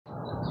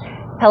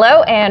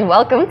Hello and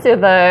welcome to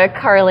the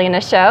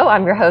Carlina Show.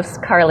 I'm your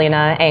host,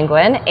 Carlina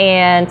Angwin,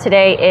 and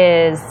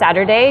today is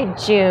Saturday,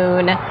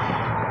 June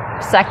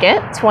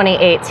 2nd,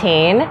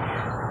 2018.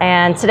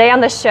 And today on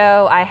the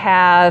show, I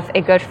have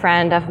a good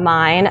friend of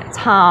mine,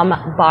 Tom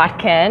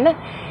Bodkin.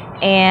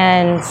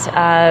 And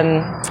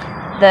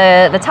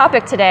the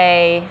topic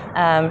today,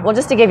 well,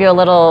 just to give you a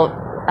little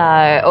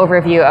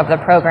overview of the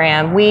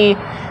program, we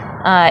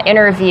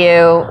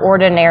interview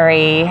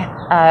ordinary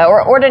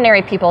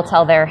people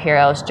tell their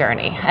hero's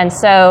journey. And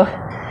so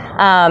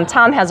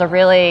Tom has a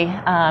really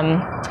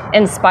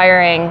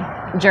inspiring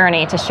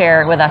journey to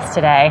share with us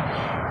today.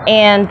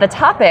 And the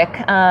topic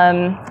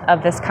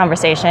of this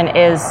conversation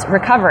is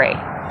recovery.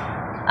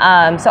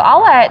 So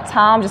I'll let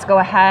Tom just go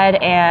ahead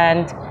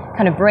and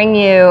kind of bring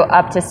you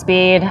up to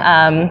speed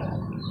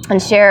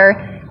and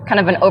share kind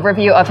of an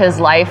overview of his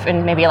life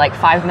in maybe like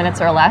 5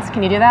 minutes or less.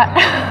 Can you do that?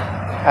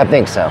 I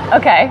think so.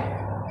 Okay.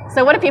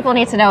 So what do people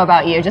need to know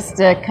about you, just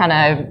to kind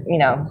of,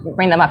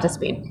 bring them up to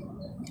speed?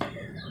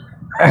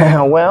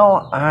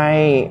 Well,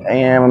 I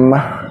am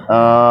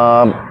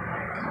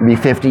be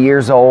 50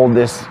 years old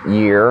this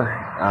year,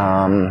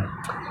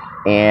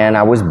 and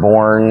I was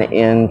born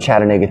in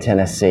Chattanooga,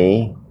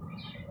 Tennessee.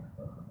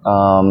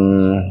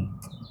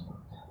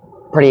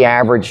 Pretty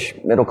average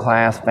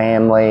middle-class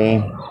family,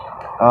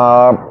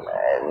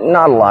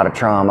 not a lot of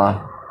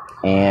trauma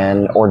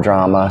or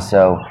drama,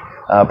 so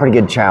pretty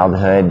good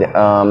childhood.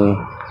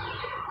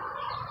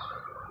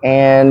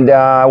 And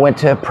I went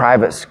to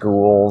private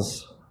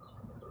schools,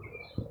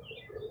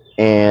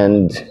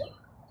 and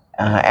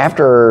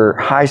after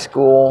high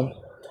school,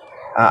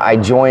 I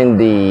joined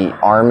the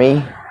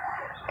Army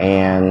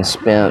and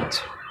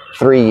spent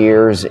 3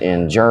 years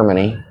in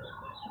Germany.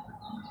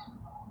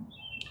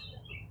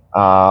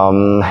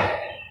 And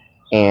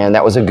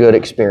that was a good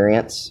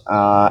experience.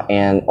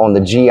 And on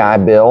the GI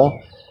Bill,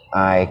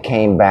 I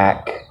came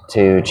back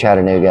to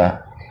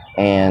Chattanooga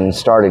and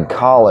started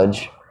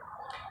college.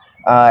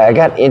 I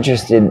got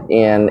interested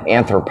in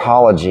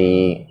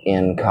anthropology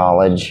in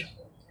college,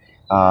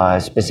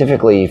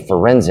 specifically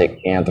forensic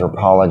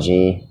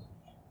anthropology,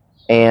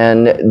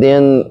 and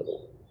then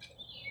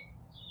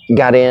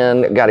got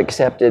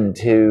accepted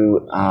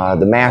to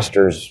the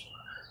master's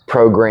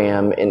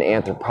program in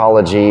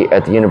anthropology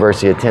at the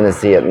University of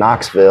Tennessee at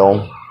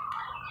Knoxville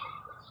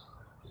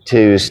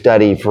to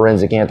study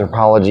forensic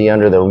anthropology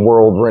under the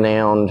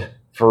world-renowned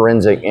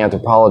forensic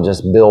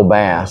anthropologist Bill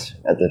Bass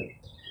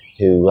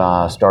who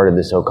started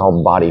the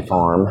so-called body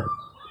farm.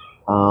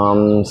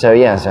 So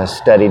yes, I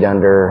studied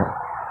under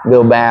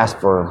Bill Bass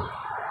for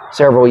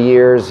several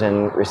years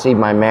and received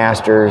my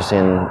master's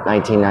in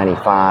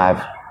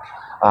 1995.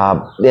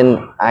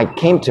 Then I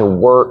came to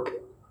work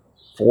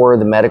for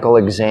the medical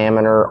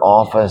examiner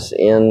office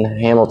in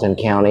Hamilton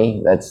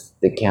County. That's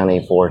the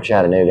county for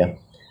Chattanooga.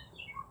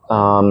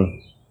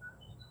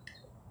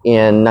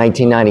 In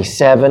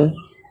 1997,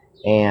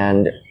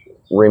 and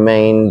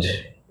remained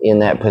in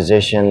that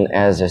position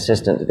as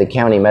assistant to the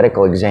county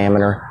medical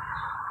examiner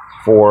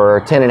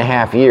for 10 and a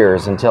half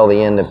years until the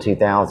end of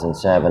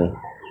 2007.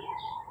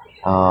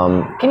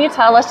 Can you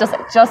tell us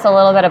just a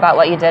little bit about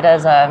what you did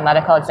as a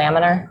medical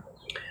examiner?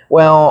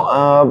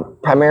 Well,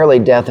 primarily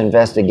death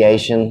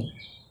investigation,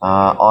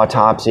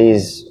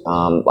 autopsies.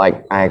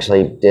 Like I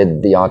actually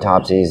did the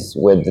autopsies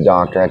with the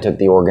doctor. I took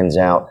the organs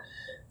out,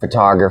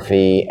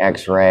 photography,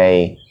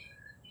 x-ray,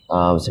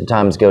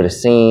 sometimes go to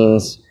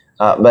scenes.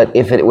 But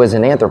if it was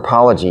an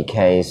anthropology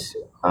case,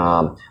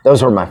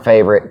 those were my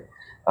favorite,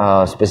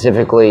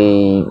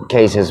 specifically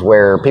cases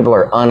where people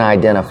are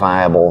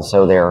unidentifiable,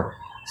 so they're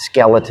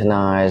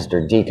skeletonized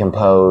or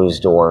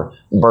decomposed or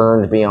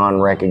burned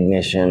beyond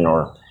recognition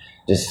or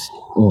just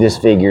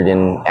disfigured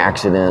in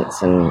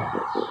accidents, and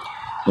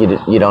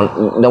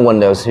no one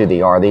knows who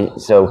they are.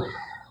 So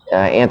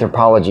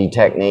anthropology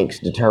techniques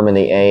determine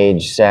the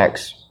age,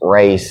 sex,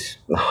 race,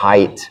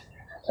 height,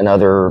 and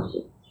other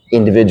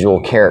individual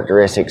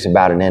characteristics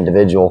about an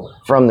individual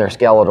from their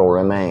skeletal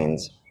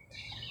remains.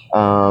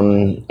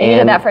 And you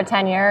did that for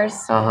 10 years?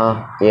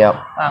 Yep.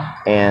 Wow.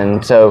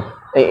 And so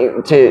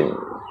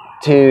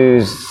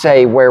to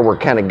say where we're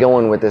kind of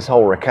going with this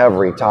whole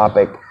recovery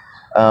topic,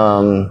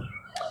 I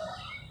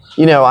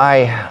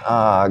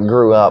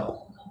grew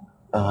up,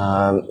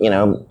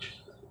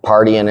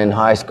 partying in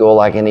high school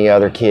like any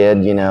other kid,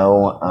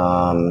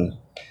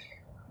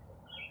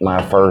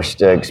 my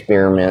first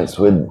experiments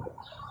with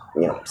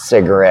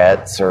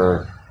cigarettes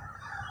or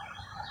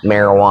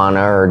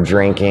marijuana or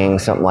drinking,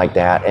 something like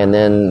that. And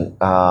then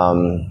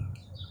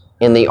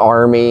in the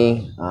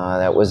Army,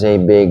 that was a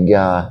big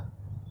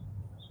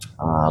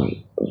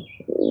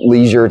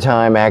leisure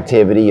time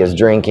activity, is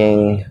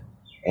drinking.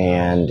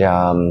 And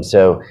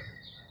so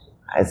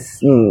I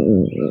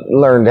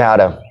learned how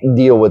to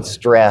deal with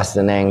stress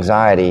and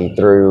anxiety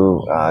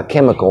through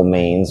chemical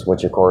means,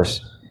 which of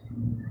course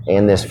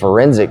in this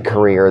forensic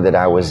career that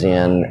I was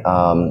in,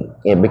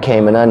 it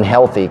became an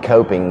unhealthy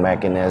coping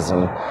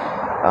mechanism.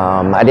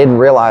 I didn't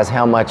realize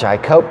how much I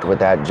coped with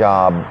that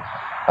job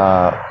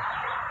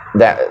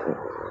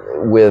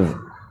with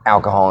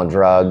alcohol and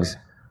drugs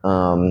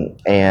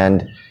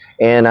And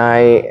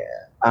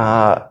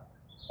I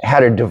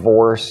had a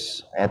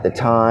divorce at the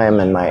time,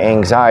 and my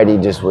anxiety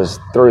just was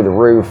through the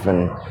roof.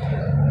 And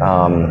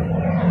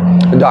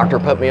the doctor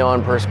put me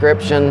on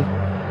prescription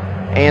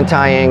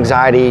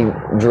anti-anxiety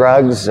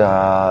drugs,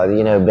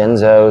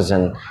 benzos,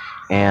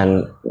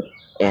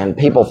 and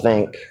people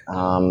think,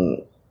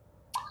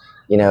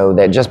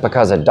 that just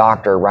because a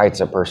doctor writes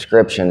a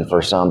prescription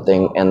for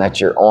something and that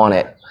you're on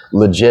it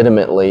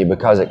legitimately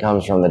because it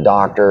comes from the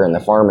doctor and the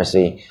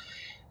pharmacy,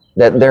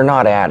 that they're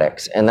not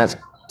addicts. And that's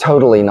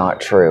totally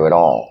not true at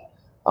all.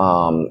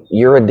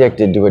 You're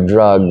addicted to a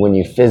drug when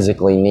you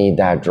physically need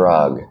that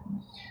drug.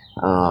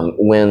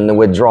 When the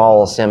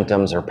withdrawal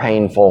symptoms are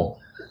painful,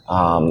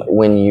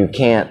 when you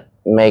can't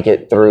make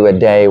it through a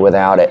day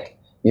without it,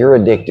 you're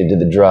addicted to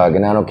the drug.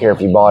 And I don't care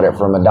if you bought it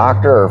from a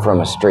doctor or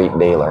from a street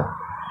dealer.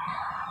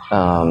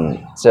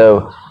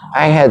 So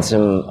I had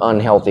some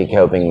unhealthy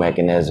coping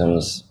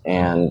mechanisms,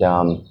 and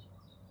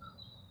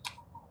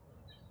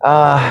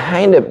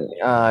I ended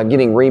up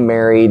getting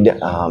remarried,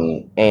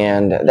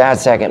 and that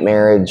second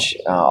marriage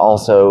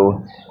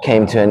also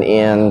came to an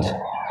end,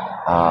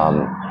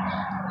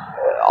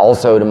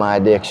 also to my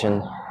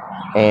addiction.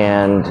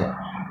 And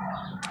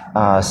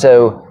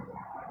so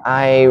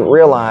I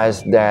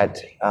realized that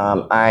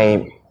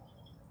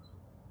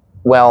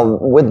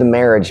with the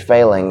marriage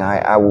failing,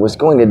 I was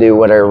going to do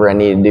whatever I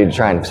needed to do to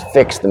try and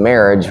fix the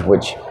marriage,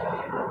 which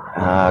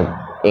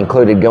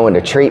included going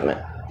to treatment.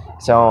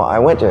 So I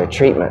went to a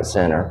treatment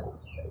center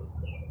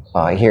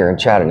here in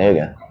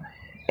Chattanooga,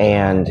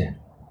 and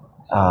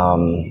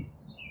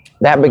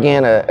that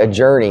began a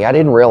journey. I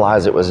didn't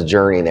realize it was a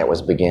journey that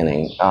was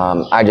beginning.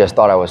 I just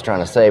thought I was trying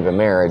to save a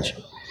marriage.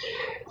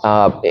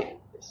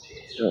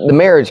 The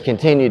marriage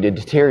continued to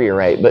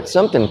deteriorate, but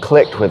something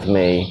clicked with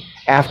me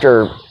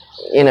after,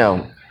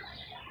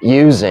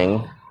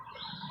 using,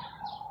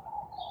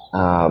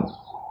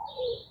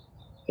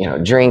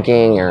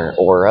 drinking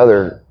or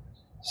other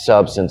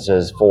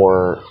substances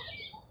for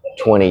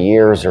 20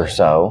 years or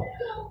so,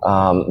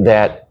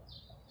 that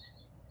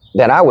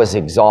I was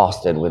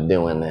exhausted with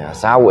doing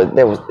this. I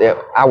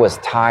was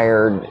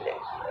tired.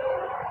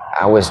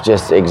 I was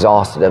just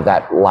exhausted of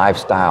that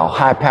lifestyle,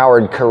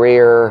 high-powered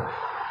career,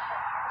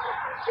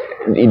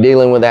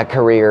 dealing with that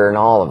career and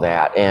all of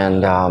that,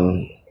 and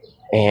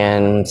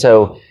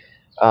so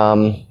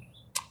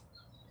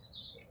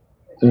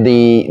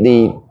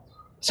the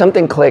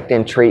something clicked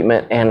in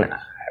treatment, and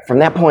from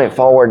that point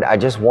forward, I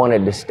just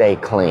wanted to stay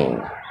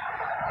clean.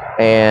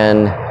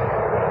 And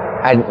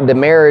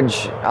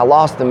I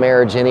lost the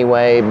marriage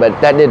anyway,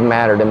 but that didn't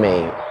matter to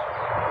me.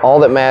 All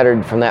that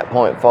mattered from that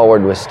point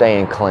forward was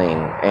staying clean.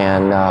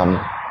 And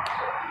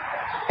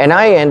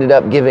I ended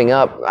up giving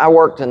up. I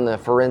worked in the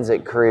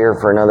forensic career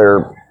for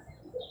another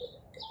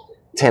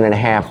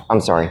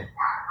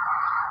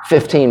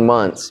 15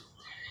 months,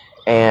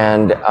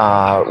 and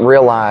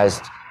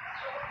realized,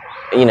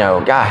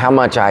 God, how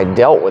much I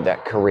dealt with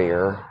that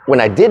career. When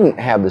I didn't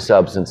have the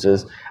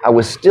substances, I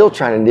was still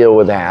trying to deal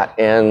with that,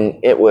 and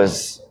it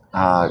was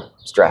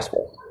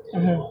stressful.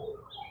 Mm-hmm.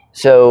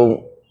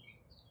 So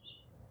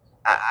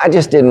I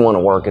just didn't want to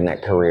work in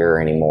that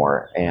career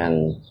anymore,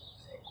 and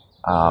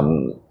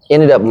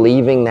ended up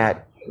leaving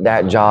that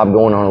job,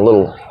 going on a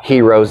little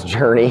hero's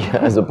journey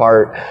as a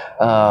part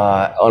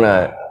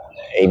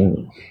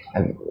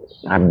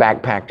I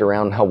backpacked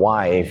around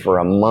Hawaii for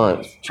a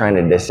month trying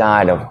to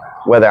decide of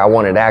whether I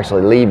wanted to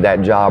actually leave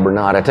that job or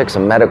not. I took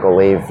some medical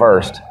leave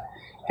first,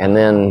 and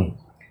then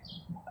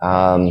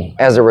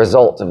as a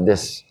result of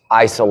this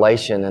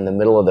isolation in the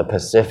middle of the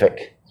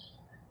Pacific,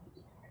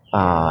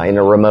 in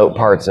the remote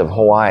parts of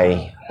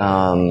Hawaii,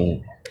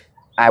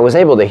 I was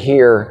able to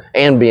hear,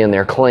 and being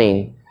there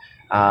clean,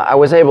 I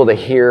was able to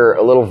hear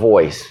a little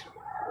voice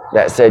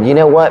that said, you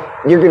know what,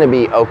 you're going to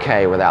be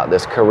okay without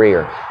this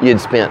career. You'd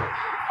spent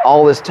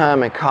all this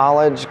time in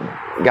college,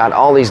 got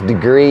all these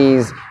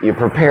degrees, you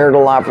prepared a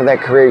lot for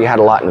that career, you had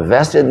a lot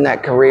invested in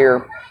that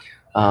career,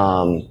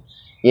 but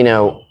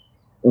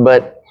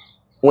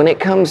when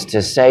it comes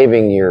to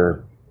saving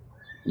your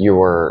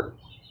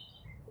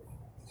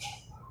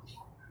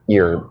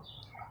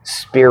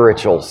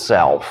spiritual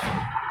self,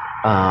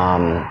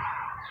 none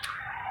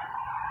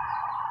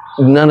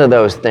of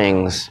those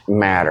things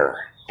matter.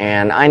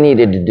 And I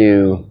needed to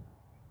do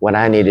what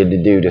I needed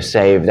to do to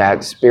save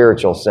that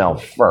spiritual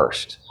self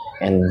first,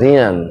 and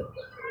then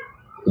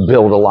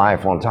build a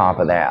life on top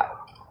of that.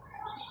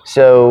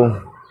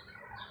 So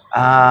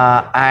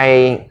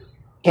I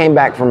came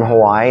back from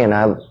Hawaii, and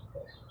I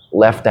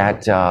left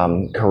that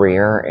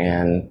career,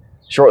 and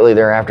shortly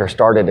thereafter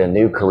started a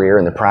new career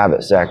in the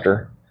private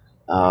sector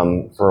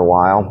for a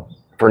while,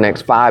 for the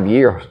next 5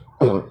 years,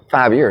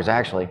 5 years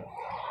actually.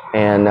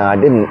 And I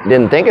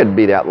didn't think it'd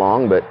be that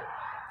long, but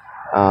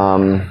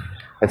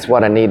it's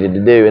what I needed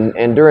to do.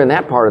 And during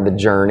that part of the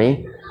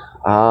journey,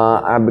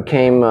 I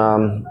became,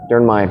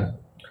 during my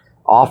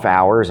off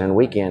hours and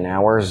weekend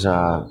hours,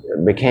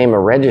 became a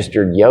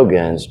registered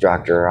yoga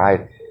instructor.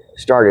 I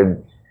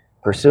started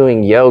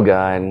pursuing yoga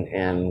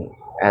and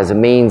as a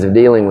means of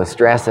dealing with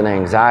stress and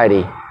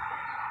anxiety.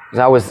 because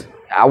I was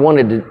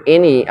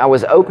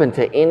open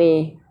to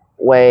any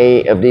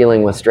way of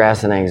dealing with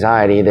stress and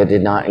anxiety that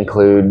did not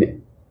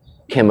include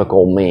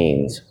chemical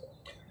means.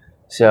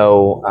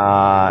 So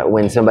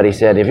when somebody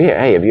said, have you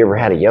ever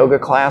had a yoga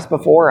class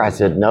before? I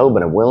said, no,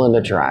 but I'm willing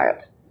to try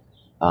it.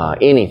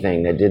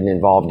 Anything that didn't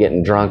involve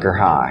getting drunk or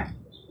high.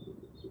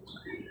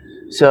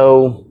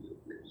 So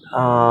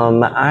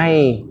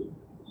I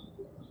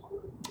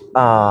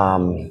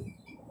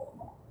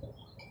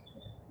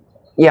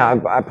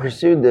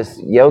pursued this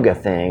yoga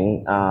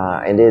thing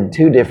and did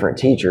 2 different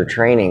teacher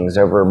trainings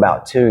over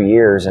about 2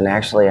 years. And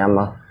actually, I'm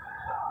a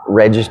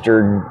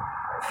registered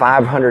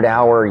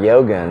 500-hour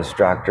yoga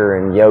instructor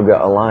in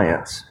Yoga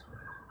Alliance,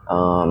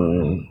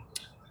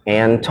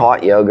 and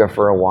taught yoga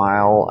for a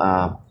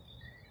while.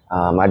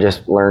 I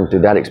just learned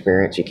through that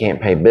experience you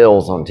can't pay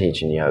bills on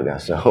teaching yoga.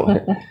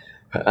 So,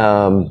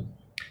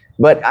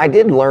 but I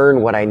did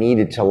learn what I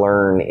needed to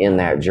learn in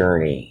that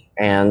journey,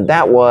 and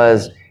that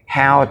was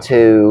how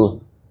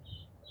to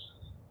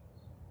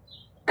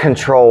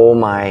control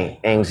my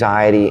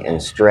anxiety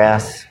and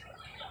stress,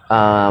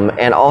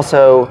 and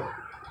also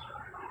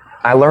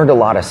I learned a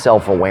lot of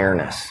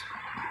self-awareness,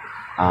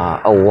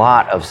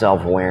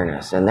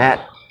 and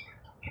that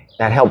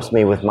helps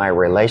me with my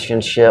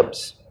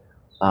relationships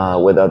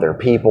with other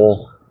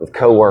people, with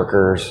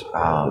coworkers.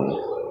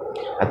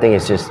 I think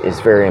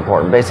it's very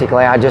important.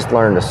 Basically, I just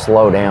learned to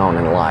slow down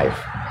in life.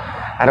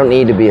 I don't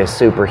need to be a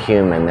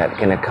superhuman that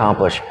can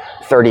accomplish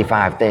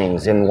 35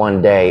 things in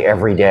one day,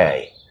 every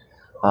day.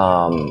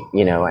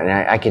 And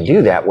I could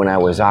do that when I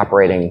was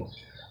operating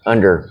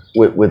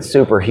with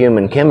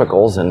superhuman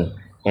chemicals and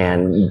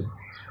could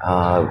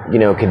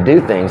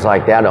do things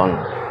like that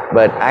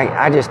but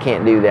I just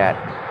can't do that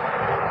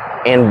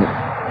and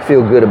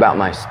feel good about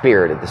my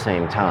spirit at the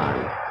same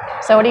time.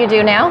 So what do you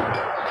do now?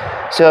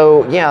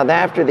 So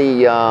after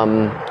the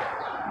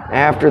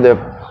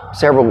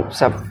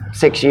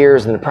 6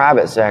 years in the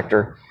private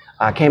sector,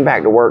 I came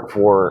back to work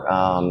for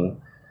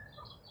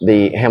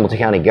the Hamilton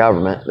County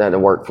government that I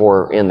worked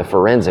for in the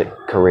forensic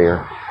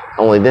career,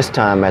 only this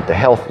time at the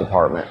health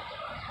department.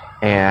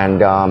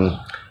 And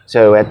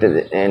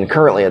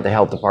currently at the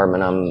health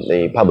department, I'm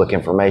the public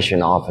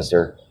information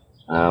officer,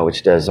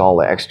 which does all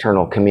the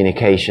external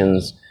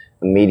communications,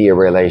 media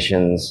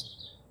relations,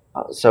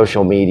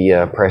 social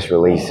media, press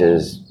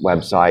releases,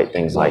 website,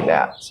 things like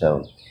that.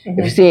 So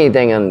if you see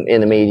anything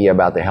in the media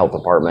about the health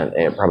department,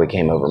 it probably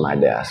came over my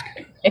desk.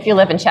 If you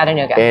live in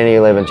Chattanooga. And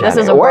you live in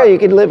Chattanooga. Or you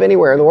could live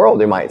anywhere in the world.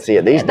 You might see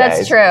it these days.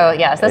 That's true,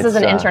 yes. This is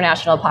an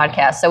international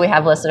podcast, so we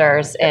have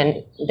listeners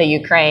in the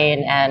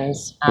Ukraine and...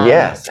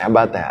 yes, how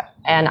about that?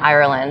 And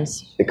Ireland.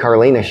 The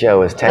Carlina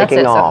show is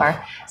taking off. So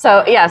far.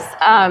 So, yes,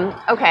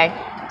 okay.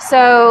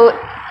 So,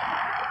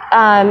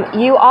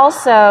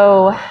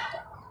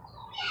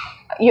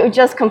 you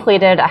just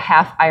completed a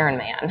half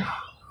Ironman.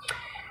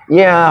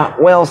 Yeah,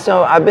 well,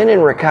 so I've been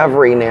in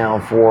recovery now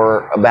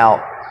for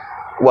about...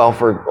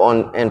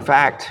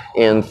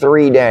 in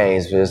 3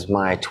 days was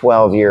my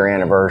 12-year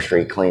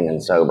anniversary clean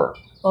and sober.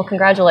 Well,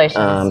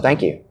 congratulations.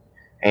 Thank you.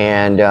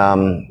 And,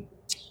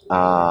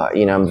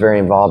 I'm very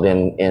involved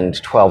in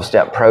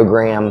 12-step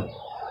program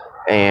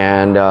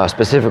and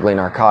specifically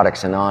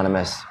Narcotics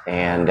Anonymous.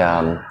 And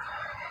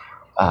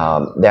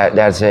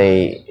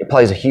it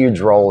plays a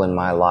huge role in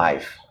my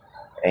life.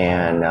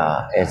 And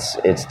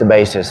it's the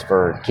basis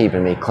for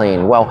keeping me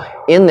clean. Well,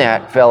 in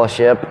that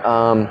fellowship,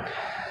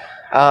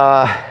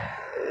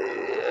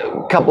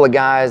 a couple of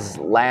guys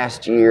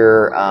last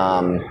year,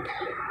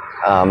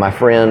 my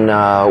friends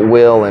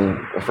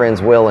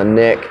Will and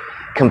Nick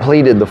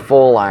completed the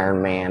full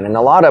Ironman, and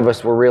a lot of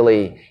us were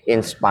really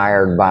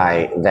inspired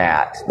by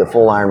that. The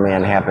full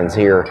Ironman happens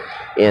here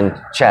in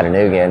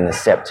Chattanooga in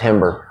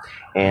September,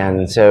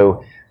 and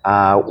so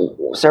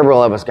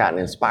several of us got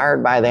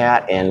inspired by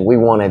that, and we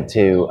wanted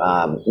to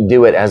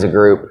do it as a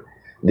group,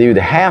 do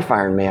the half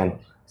Ironman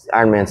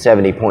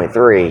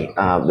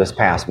 70.3 this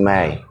past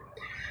May.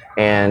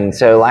 And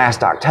so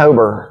last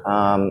October,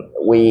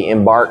 we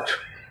embarked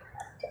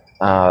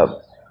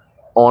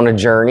on a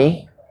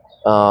journey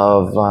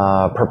of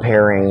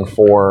preparing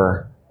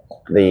for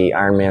the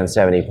Ironman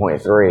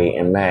 70.3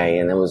 in May.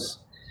 And it was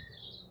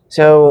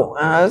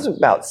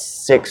about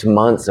 6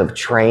 months of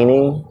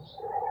training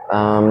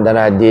that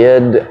I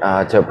did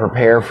to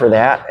prepare for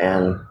that.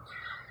 And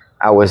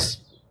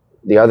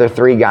the other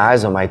 3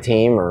 guys on my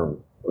team are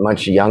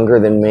much younger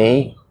than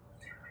me.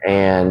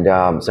 And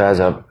so as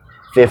a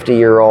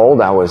 50-year-old,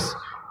 I was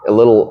a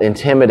little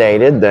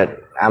intimidated that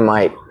I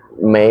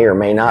may or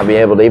may not be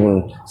able to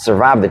even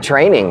survive the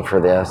training for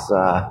this,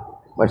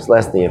 much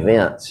less the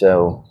event.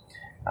 So,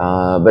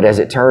 but as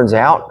it turns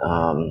out,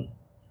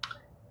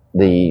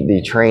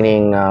 the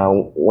training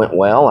went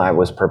well. I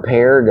was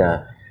prepared.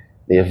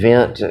 The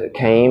event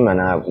came,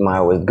 and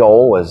my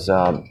goal was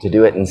to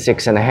do it in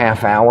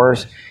 6.5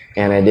 hours,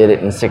 and I did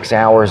it in 6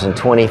 hours and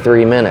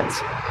 23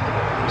 minutes.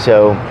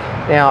 So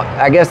now,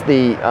 I guess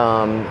the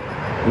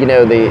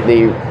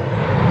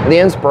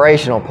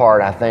inspirational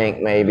part, I think,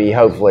 maybe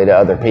hopefully to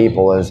other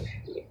people is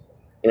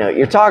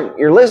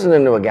you're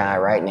listening to a guy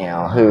right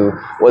now who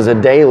was a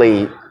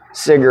daily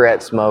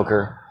cigarette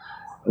smoker,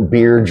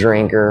 beer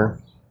drinker,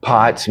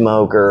 pot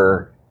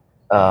smoker,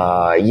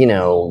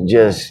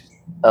 just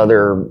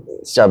other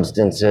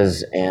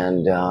substances,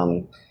 and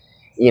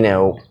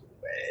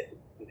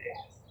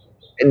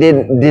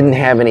didn't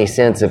have any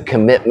sense of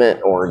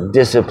commitment or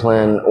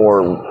discipline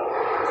or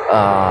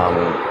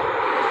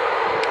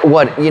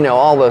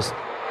all those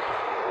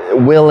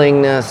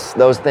willingness,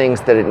 those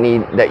things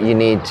that you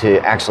need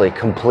to actually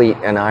complete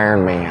an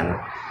Ironman,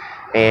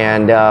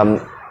 and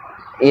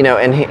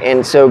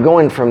so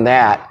going from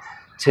that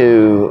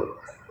to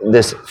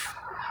this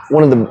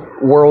one of the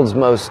world's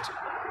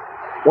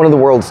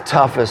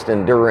toughest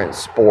endurance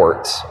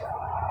sports,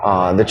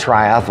 the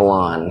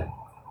triathlon,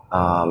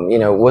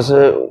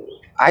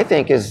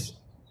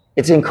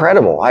 it's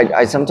incredible.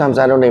 I sometimes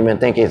I don't even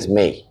think it's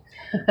me.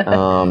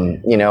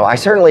 I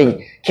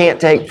certainly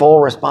can't take full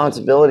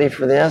responsibility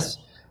for this.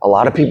 A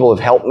lot of people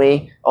have helped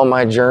me on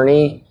my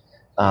journey,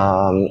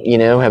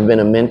 have been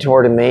a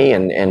mentor to me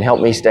and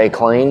helped me stay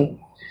clean.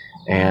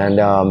 And,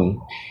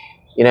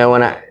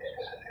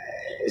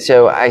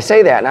 so I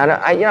say that, and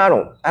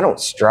I don't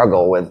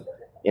struggle with,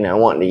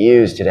 wanting to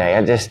use today.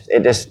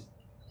 It's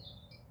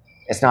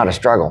not a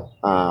struggle.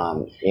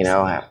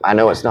 I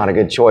know it's not a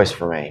good choice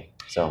for me.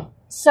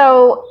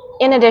 So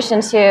in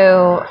addition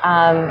to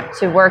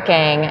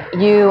working,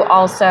 you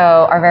also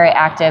are very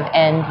active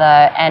in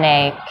the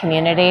NA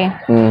community,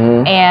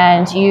 mm-hmm.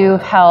 and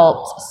you've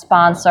helped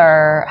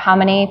sponsor how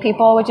many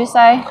people, would you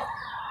say?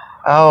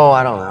 Oh,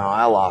 I don't know.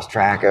 I lost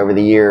track over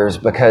the years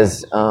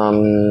because,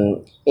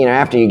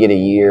 after you get a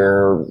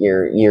year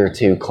or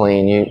two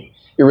clean,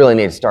 you really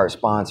need to start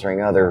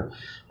sponsoring other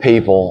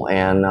people.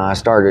 And I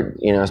started,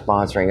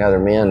 sponsoring other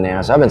men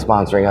now. So I've been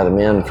sponsoring other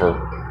men for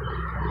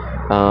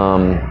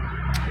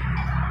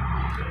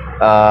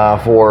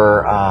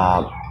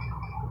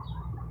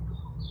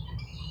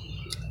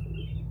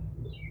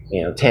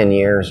 10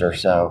 years or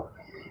so.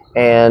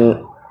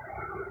 And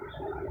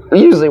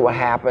usually what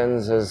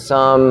happens is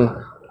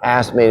some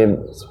ask me to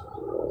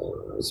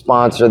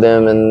sponsor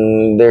them,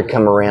 and they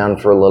come around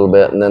for a little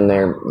bit, and then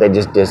they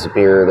just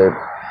disappear.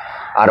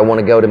 I don't want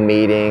to go to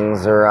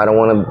meetings, or I don't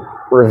want to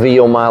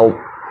reveal my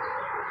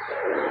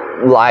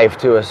life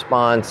to a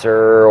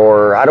sponsor,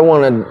 or I don't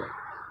want to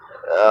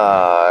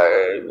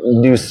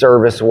do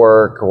service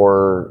work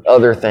or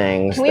other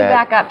things. Can we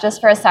back up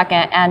just for a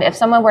second? And if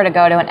someone were to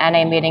go to an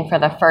NA meeting for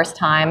the first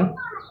time,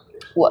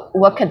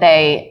 what could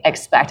they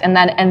expect? And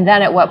then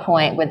at what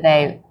point would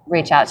they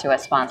reach out to a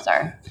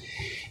sponsor?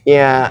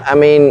 Yeah, I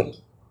mean,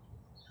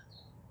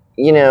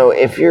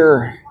 if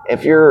you're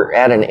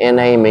at an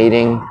NA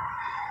meeting,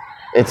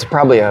 it's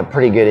probably a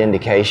pretty good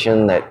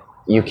indication that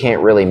you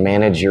can't really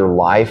manage your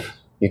life.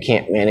 You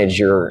can't manage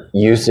your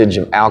usage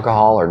of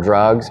alcohol or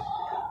drugs.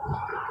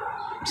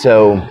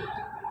 So,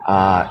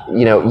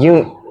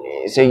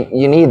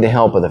 you need the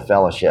help of the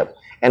fellowship.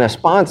 And a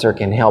sponsor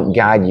can help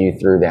guide you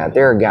through that.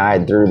 They're a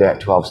guide through that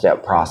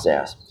 12-step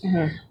process.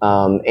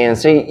 Mm-hmm. And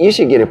so you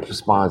should get a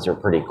sponsor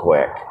pretty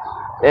quick.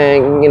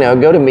 And,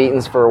 go to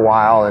meetings for a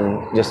while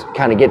and just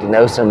kind of get to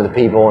know some of the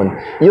people. And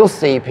you'll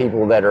see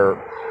people that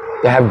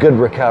have good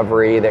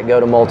recovery, that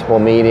go to multiple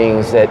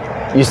meetings,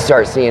 that you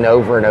start seeing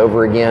over and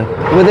over again.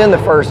 Within the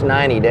first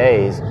 90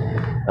 days,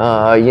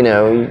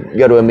 you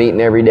go to a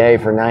meeting every day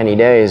for 90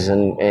 days,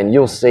 and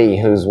you'll see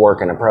who's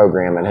working a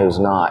program and who's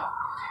not.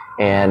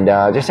 And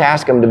just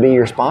ask them to be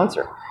your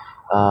sponsor.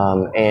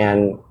 So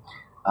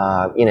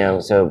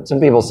some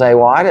people say,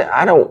 well,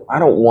 I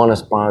don't want a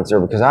sponsor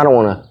because I don't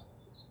want to.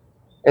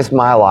 It's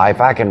my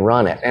life. I can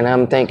run it. And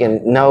I'm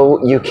thinking,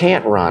 no, you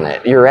can't run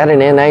it. You're at an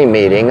NA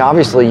meeting.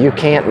 Obviously, you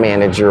can't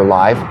manage your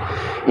life.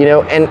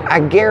 And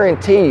I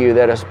guarantee you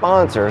that a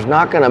sponsor is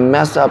not going to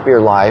mess up your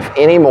life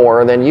any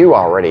more than you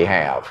already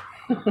have.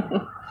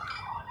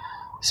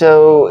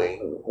 So,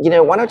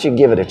 why don't you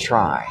give it a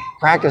try?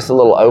 Practice a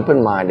little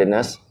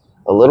open-mindedness,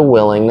 a little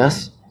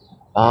willingness,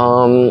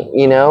 and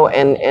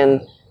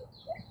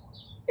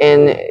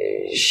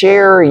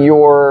share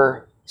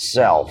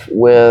yourself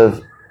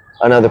with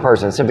another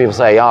person. Some people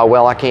say, oh,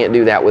 well, I can't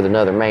do that with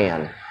another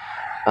man.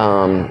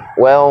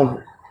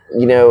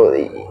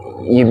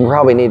 You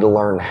probably need to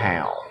learn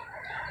how.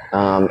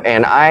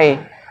 And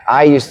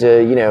I used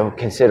to,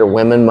 consider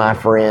women my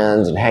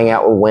friends and hang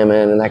out with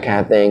women and that kind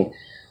of thing.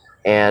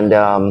 And,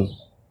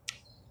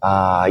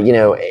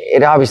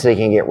 it obviously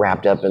can get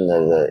wrapped up in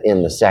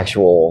the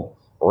sexual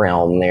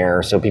realm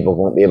there, so people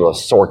won't be able to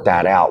sort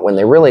that out when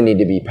they really need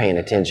to be paying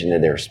attention to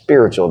their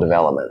spiritual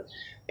development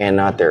and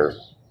not their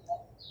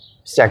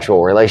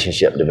sexual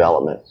relationship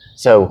development.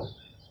 So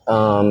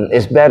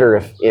it's better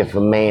if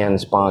a man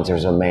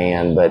sponsors a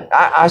man, but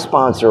I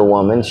sponsor a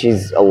woman.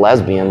 She's a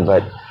lesbian,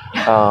 but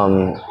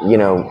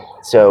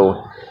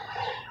so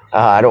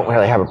I don't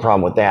really have a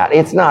problem with that.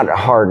 It's not a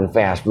hard and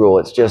fast rule.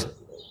 It's just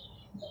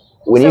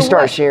when you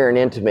start sharing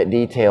intimate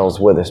details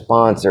with a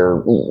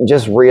sponsor,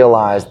 just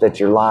realize that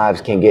your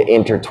lives can get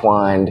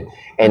intertwined,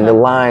 and the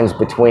lines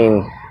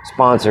between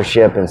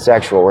sponsorship and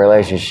sexual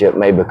relationship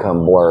may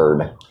become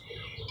blurred.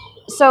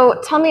 So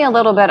tell me a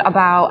little bit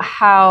about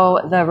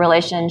how the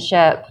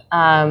relationship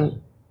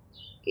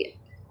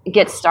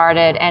gets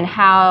started and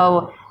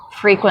how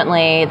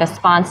frequently the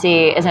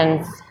sponsee is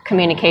in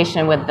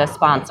communication with the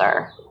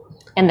sponsor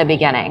in the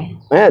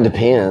beginning. Yeah, it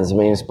depends. I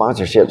mean,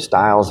 sponsorship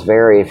styles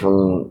vary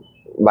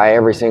by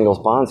every single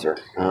sponsor.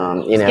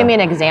 Just give me an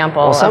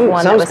example of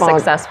one that was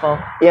successful.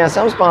 Yeah,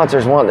 some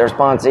sponsors want their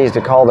sponsees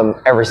to call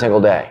them every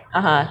single day.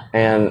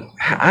 And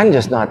I'm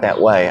just not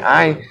that way.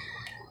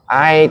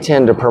 I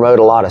tend to promote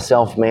a lot of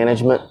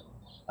self-management.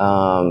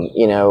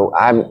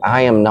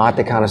 I am not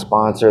the kind of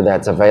sponsor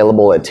that's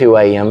available at 2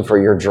 a.m.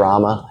 for your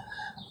drama.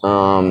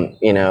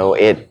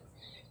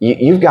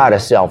 You've got to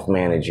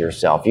self-manage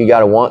yourself. You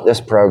got to want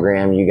this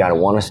program. You got to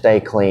want to stay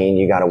clean.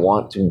 You got to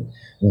want to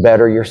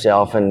better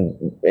yourself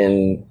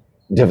and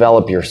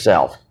develop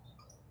yourself.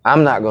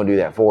 I'm not going to do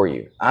that for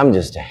you. I'm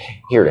just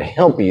here to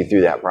help you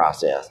through that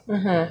process.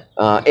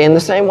 In the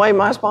same way,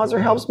 my sponsor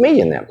helps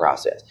me in that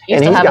process. You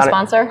still have a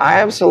sponsor?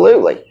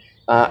 Absolutely.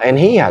 And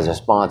he has a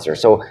sponsor.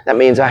 So that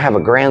means I have a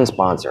grand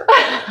sponsor.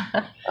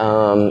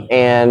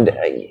 And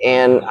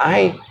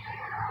I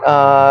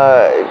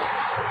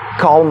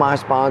call my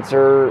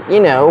sponsor,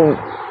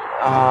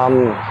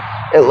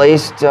 at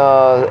least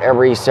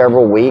every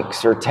several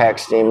weeks, or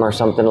text him or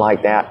something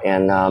like that.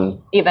 And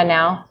even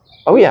now?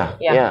 Oh yeah.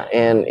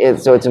 And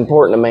it's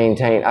important to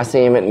maintain. I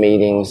see him at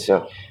meetings,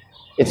 so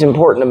it's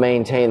important to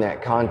maintain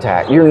that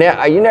contact. You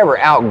never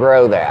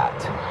outgrow that.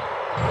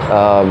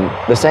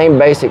 The same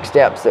basic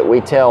steps that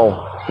we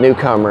tell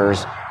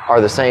newcomers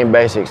are the same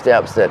basic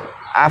steps that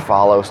I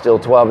follow still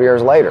 12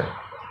 years later.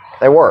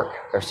 They work.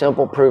 They're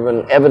simple,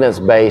 proven,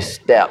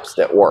 evidence-based steps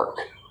that work.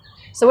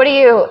 So what do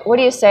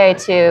you say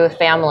to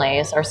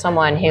families or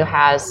someone who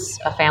has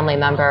a family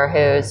member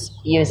who's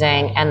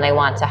using and they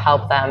want to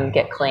help them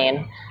get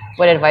clean?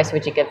 What advice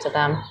would you give to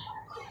them?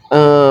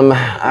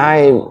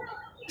 I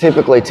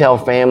typically tell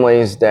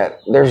families that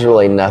there's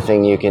really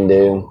nothing you can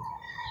do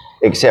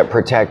except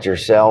protect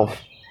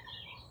yourself.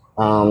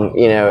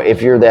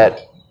 If you're that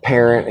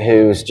parent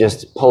who's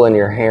just pulling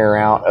your hair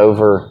out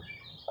over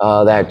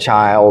that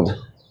child,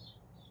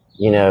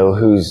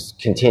 who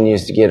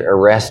continues to get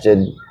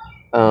arrested,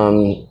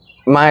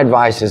 my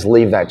advice is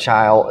leave that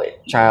child,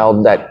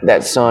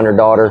 that son or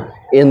daughter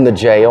in the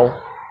jail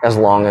as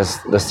long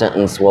as the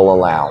sentence will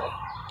allow.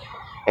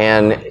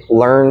 And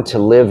learn to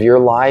live your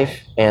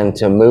life and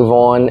to move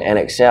on and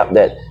accept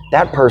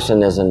that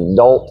person is an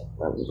adult.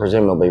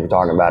 Presumably we're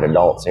talking about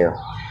adults here,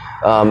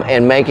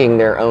 and making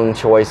their own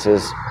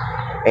choices,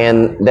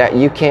 and that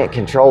you can't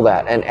control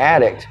that. An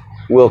addict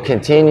will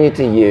continue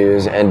to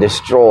use and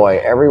destroy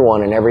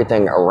everyone and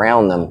everything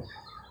around them,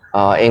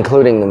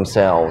 including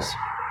themselves,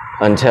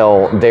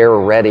 until they're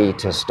ready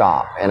to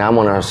stop. And I'm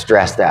going to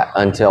stress that,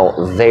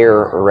 until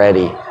they're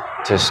ready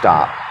to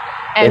stop.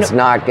 And it's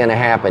not going to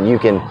happen. You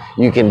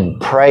can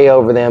pray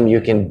over them, you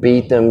can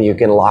beat them, you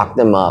can lock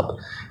them up,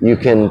 you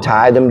can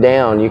tie them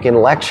down, you can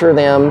lecture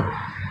them,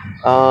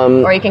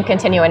 or you can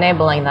continue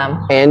enabling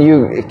them. And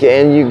you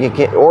can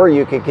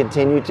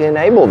continue to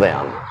enable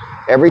them.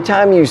 Every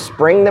time you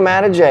spring them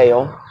out of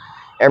jail,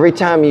 every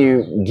time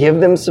you give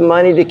them some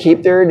money to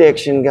keep their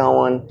addiction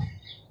going,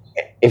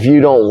 if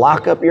you don't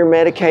lock up your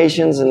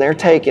medications and they're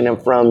taking them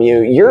from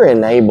you, you're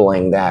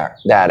enabling that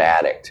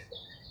addict.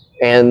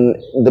 And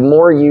the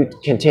more you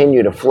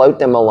continue to float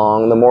them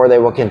along, the more they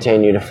will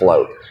continue to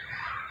float.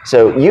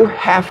 So you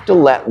have to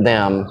let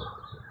them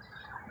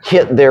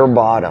hit their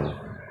bottom.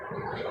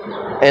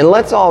 And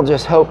let's all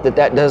just hope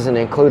that doesn't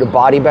include a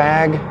body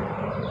bag,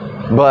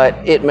 but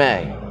it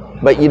may.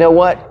 But you know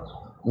what?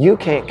 You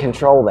can't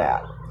control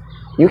that.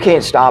 You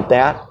can't stop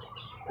that.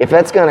 If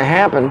that's going to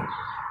happen,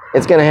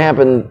 it's going to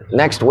happen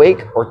next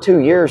week or 2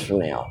 years from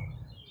now.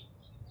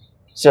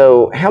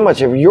 So how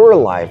much of your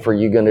life are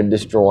you going to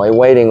destroy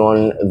waiting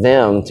on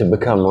them to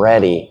become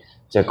ready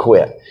to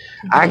quit?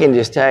 I can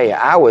just tell you,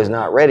 I was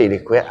not ready to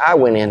quit. I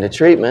went into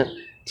treatment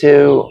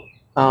to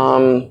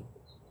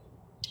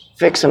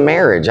fix a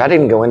marriage. I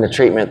didn't go into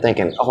treatment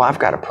thinking, oh, I've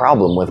got a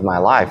problem with my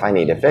life, I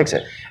need to fix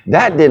it.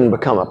 That didn't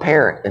become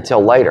apparent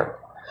until later.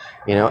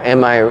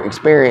 And my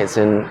experience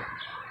in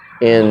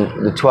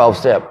the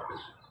 12-step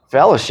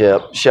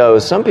fellowship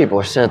shows some people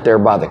are sent there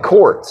by the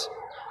courts.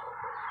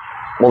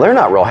 Well, they're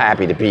not real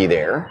happy to be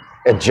there.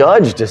 A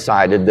judge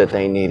decided that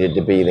they needed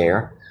to be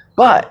there.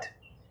 But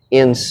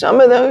in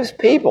some of those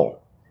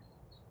people,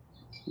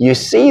 you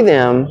see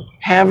them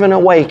have an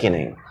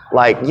awakening.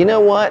 Like, you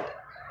know what?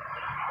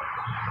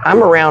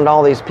 I'm around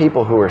all these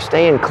people who are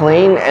staying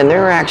clean, and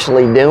they're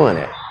actually doing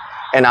it.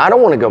 And I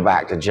don't want to go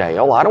back to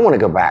jail. I don't want to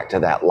go back to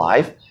that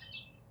life.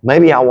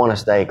 Maybe I want to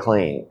stay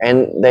clean.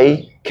 And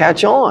they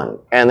catch on,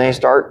 and they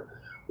start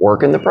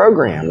working the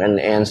program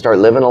and start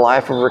living a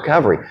life of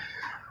recovery.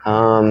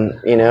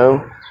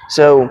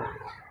 So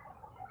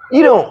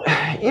you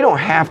don't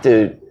have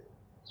to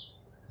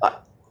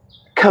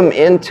come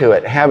into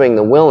it having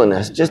the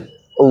willingness, just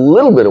a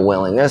little bit of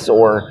willingness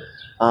or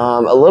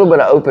a little bit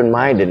of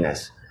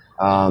open-mindedness.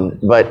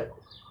 But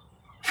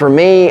for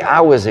me, I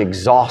was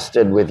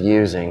exhausted with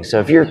using. So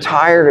if you're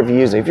tired of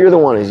using, if you're the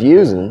one who's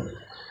using,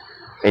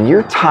 and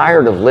you're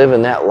tired of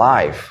living that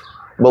life,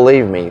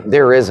 believe me,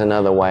 there is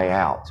another way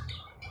out.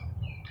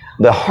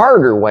 The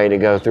harder way to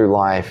go through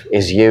life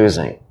is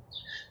using.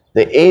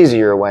 The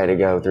easier way to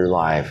go through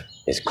life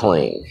is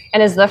clean.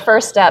 And is the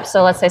first step,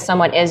 so let's say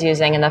someone is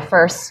using, and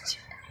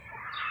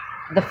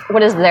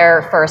what is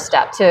their first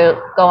step? To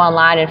go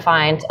online and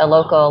find a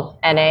local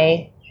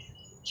NA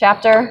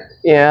chapter?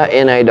 Yeah,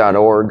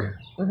 NA.org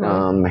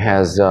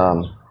has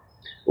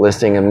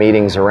listing of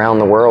meetings around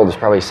the world. There's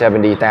probably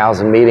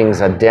 70,000 meetings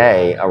a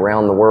day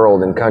around the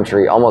world in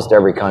almost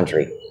every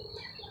country.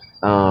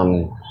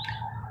 And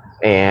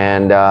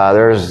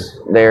they're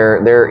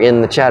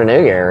in the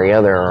Chattanooga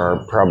area. There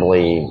are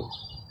probably,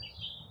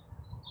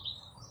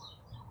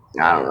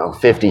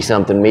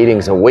 50-something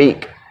meetings a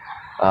week.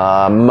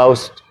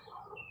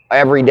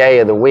 Every day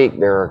of the week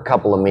there are a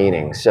couple of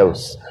meetings. So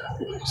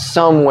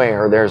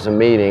somewhere there's a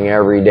meeting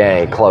every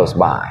day close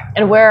by.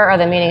 And where are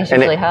the meetings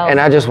usually held? And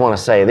I just want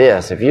to say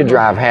this: if you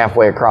drive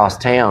halfway across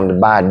town to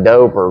buy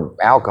dope or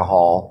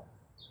alcohol,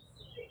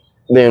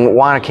 then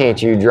why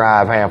can't you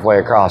drive halfway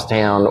across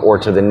town or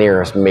to the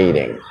nearest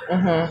meeting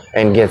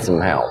and get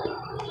some help?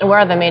 And where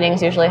are the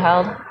meetings usually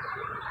held?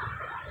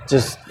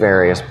 Just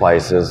various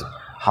places: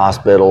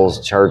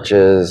 hospitals,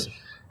 churches,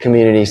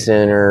 community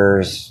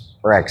centers,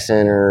 rec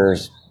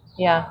centers.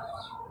 Yeah.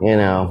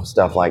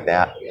 Stuff like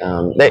that.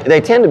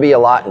 They tend to be a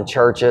lot in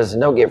churches,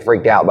 and don't get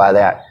freaked out by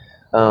that.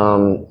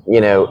 The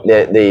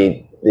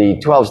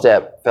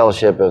 12-step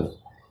fellowship of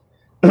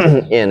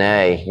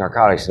NA,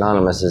 Narcotics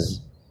Anonymous,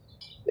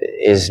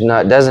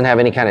 doesn't have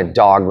any kind of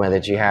dogma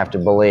that you have to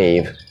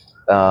believe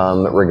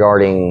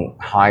regarding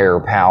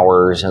higher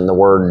powers and the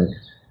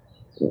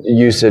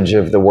usage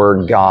of the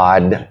word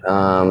God.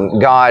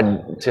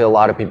 God, to a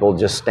lot of people,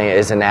 is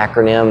an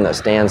acronym that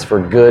stands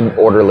for Good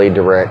Orderly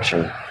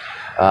Direction.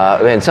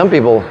 And some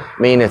people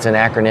mean it's an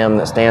acronym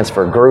that stands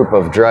for Group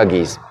of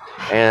Druggies.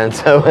 And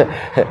so,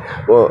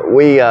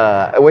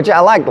 which I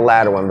like the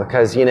latter one,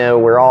 because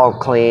we're all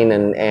clean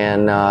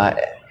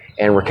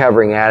and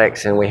recovering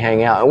addicts, and we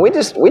hang out, and we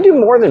do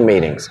more than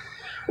meetings.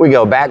 We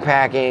go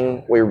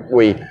backpacking.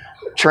 We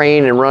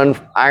train and run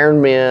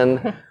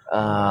Ironmen.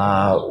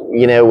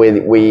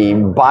 We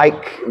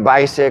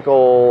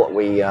bicycle.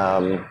 We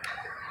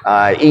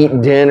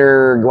eat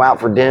dinner. Go out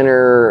for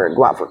dinner.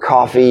 Go out for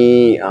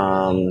coffee.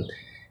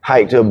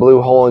 Hike to a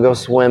blue hole and go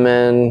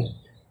swimming.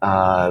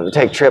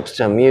 Take trips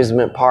to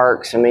amusement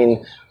parks.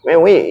 We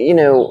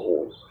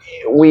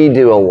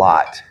do a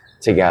lot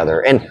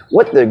together. And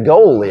what the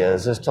goal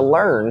is to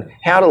learn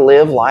how to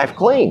live life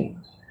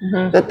clean.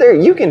 That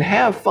you can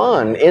have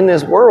fun in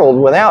this world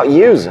without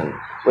using,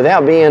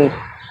 without being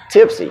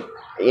tipsy.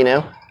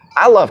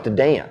 I love to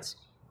dance.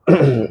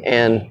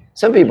 And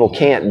some people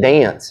can't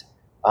dance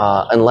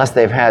unless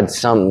they've had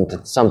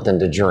something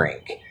to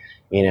drink.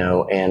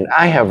 And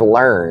I have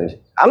learned,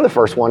 I'm the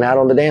first one out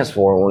on the dance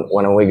floor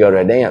when we go to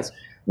a dance,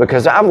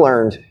 because I've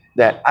learned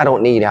that I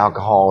don't need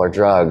alcohol or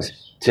drugs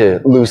to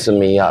loosen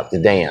me up to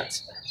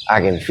dance.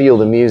 I can feel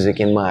the music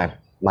in my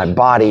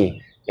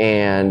body,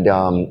 and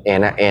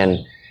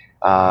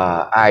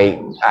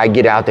I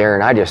get out there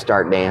and I just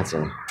start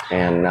dancing.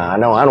 And I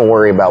don't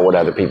worry about what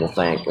other people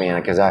think, man,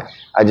 because I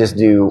just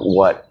do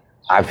what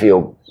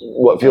feels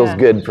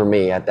good for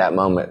me at that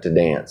moment to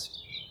dance.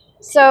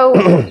 So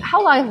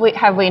how long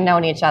have we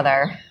known each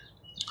other?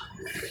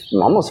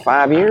 Almost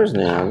 5 years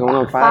now. Going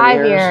on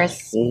 5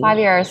 years. 5 years. 5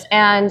 years.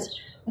 And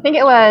I think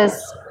it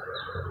was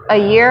a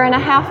year and a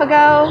half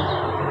ago,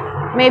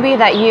 maybe,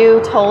 that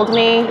you told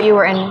me you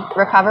were in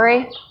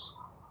recovery.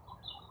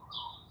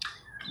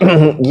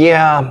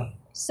 Yeah.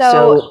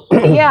 So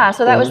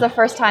that was the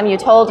first time you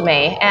told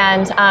me,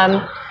 and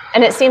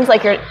it seems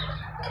like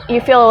you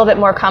feel a little bit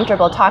more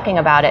comfortable talking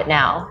about it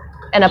now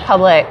in a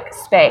public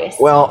space.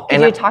 Well,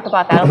 could you talk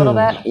about that a little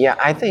bit? Yeah,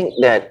 I think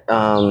that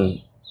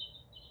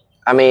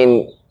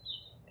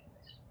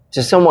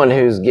to someone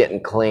who's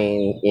getting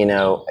clean,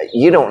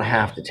 you don't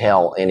have to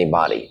tell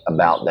anybody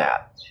about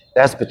that.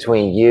 That's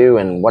between you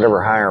and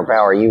whatever higher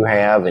power you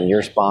have, and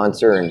your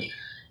sponsor and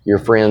your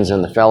friends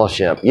in the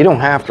fellowship. You don't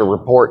have to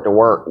report to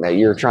work that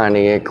you're trying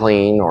to get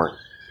clean or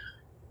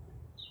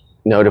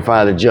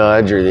notify the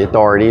judge or the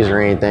authorities or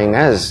anything.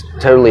 That is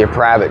totally a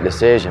private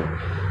decision.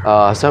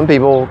 Some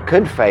people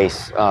could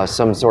face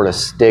some sort of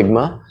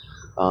stigma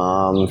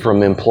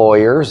from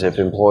employers if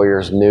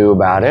employers knew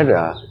about it.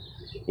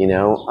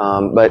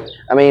 But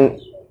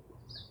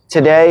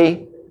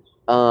today,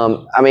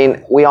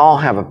 we all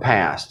have a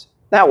past.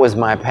 That was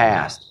my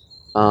past.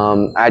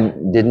 I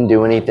didn't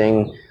do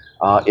anything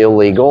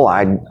illegal.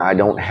 I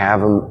don't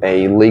have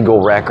a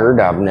legal record.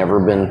 I've never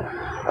been,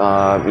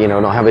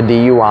 don't have a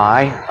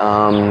DUI.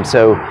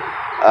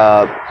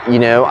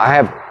 I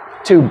have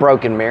 2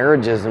 broken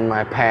marriages in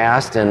my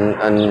past and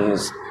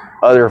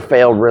other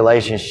failed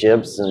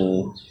relationships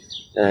and,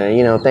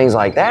 things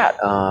like that.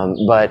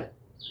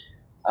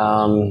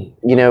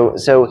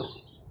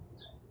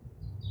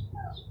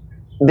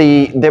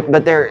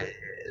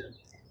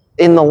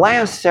 In the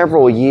last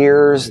several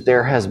years,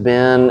 there has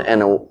been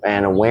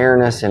an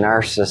awareness in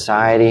our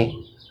society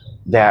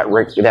that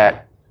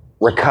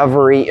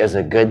recovery is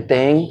a good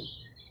thing.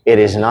 It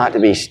is not to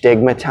be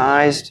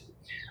stigmatized.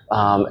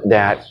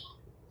 That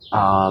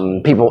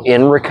people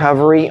in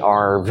recovery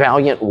are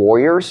valiant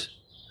warriors.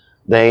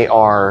 They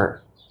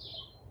are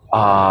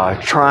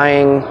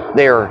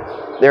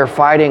they're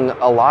fighting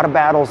a lot of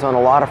battles on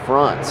a lot of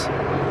fronts.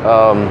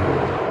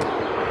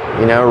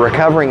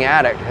 Recovering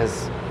addict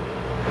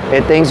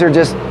things are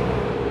just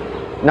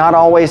not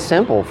always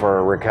simple for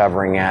a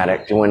recovering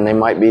addict when they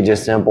might be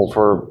just simple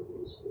for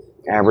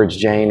average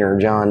Jane or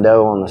John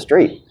Doe on the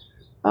street.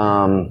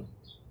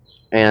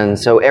 And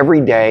so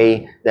every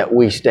day that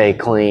we stay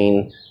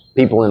clean,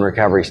 people in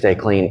recovery stay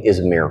clean, is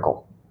a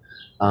miracle.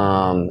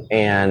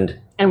 And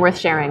worth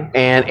sharing.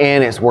 And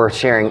it's worth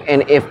sharing.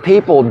 And if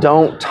people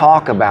don't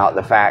talk about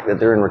the fact that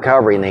they're in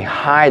recovery and they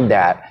hide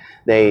that,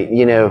 they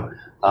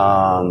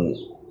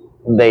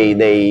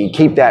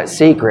keep that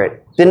secret,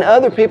 then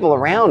other people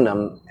around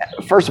them,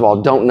 first of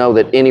all, don't know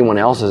that anyone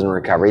else is in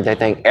recovery. They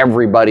think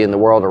everybody in the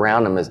world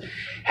around them is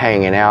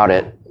hanging out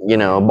at,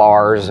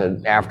 bars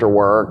and after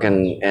work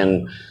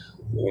and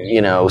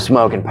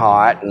smoking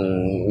pot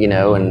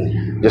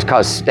and just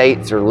because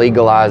states are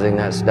legalizing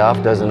that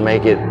stuff doesn't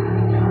make it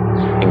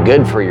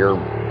good for your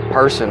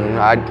person.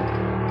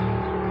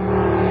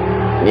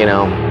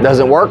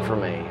 Doesn't work for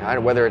me.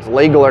 Whether it's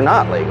legal or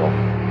not legal.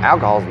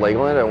 Alcohol's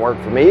legal and it doesn't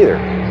work for me either.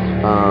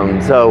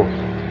 So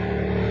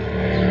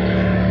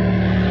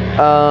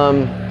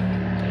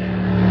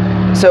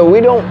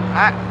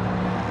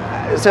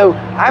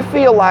I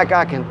feel like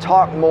I can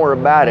talk more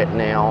about it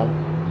now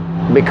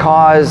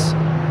because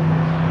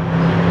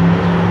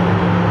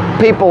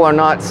people are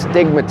not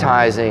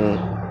stigmatizing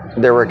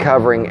the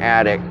recovering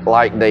addict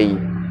like they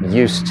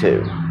used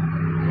to.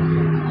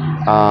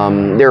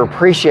 They're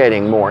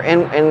appreciating more.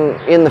 And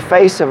in the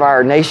face of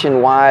our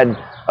nationwide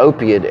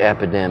opioid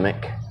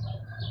epidemic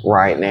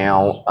right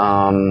now,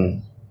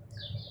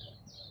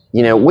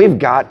 we've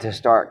got to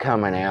start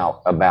coming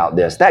out about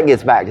this. That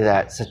gets back to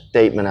that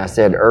statement I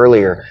said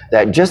earlier,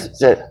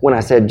 when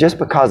I said just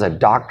because a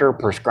doctor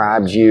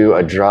prescribes you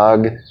a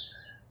drug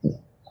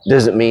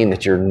doesn't mean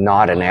that you're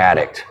not an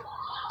addict.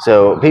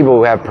 So people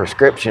who have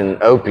prescription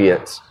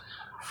opiates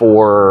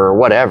for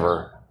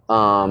whatever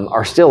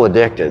are still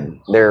addicted.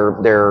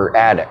 They're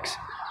addicts,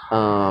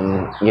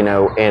 and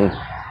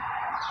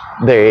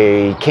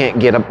they can't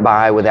get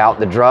by without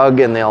the drug,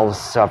 and they'll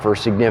suffer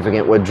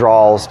significant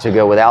withdrawals to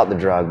go without the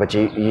drug. But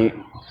I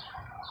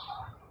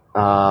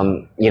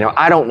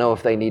don't know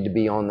if they need to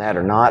be on that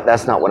or not.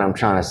 That's not what I'm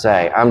trying to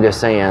say. I'm just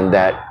saying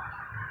that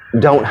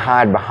don't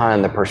hide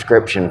behind the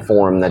prescription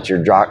form that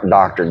your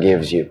doctor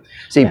gives you.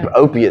 See,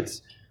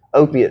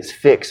 opiates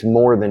fix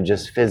more than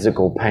just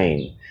physical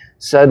pain.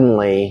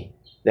 Suddenly,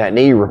 that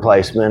knee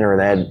replacement or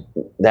that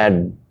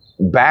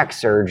back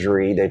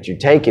surgery that you're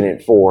taking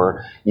it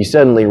for, you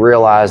suddenly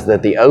realize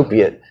that the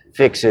opiate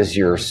fixes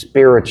your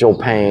spiritual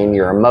pain,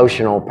 your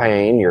emotional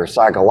pain, your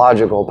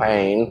psychological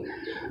pain.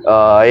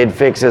 It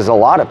fixes a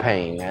lot of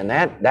pain, and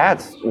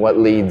that's what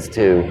leads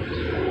to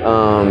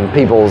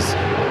people's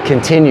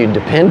continued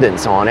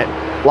dependence on it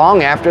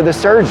long after the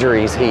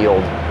surgery's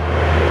healed.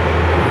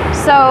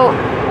 So,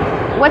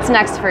 what's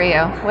next for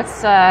you? What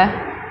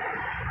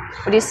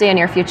do you see in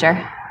your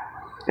future?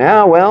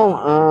 Yeah,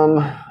 well,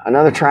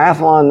 another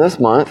triathlon this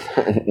month.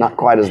 Not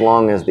quite as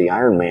long as the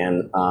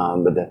Ironman,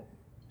 but the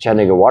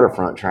Chattanooga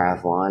Waterfront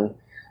Triathlon.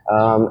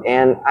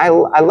 And I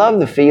love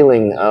the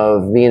feeling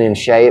of being in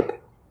shape.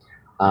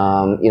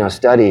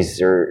 Studies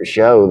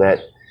show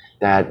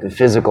that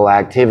physical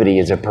activity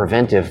is a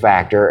preventive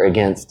factor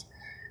against,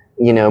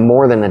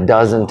 more than a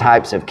dozen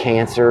types of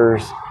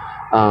cancers,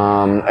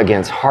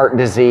 against heart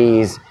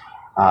disease.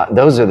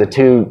 Those are the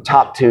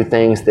top two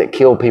things that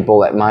kill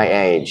people at my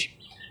age.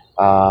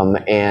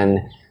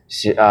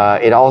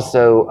 It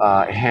also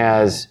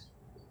has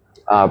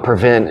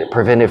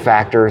preventive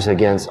factors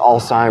against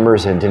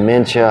Alzheimer's and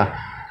dementia.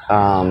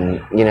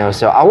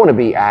 So I want to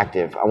be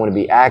active. I want to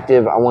be,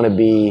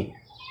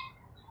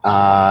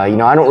 I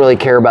don't really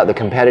care about the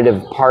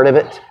competitive part of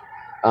it.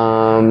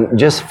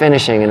 Just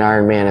finishing an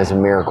Ironman is a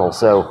miracle.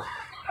 So,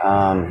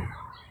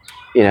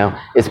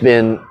 it's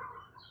been,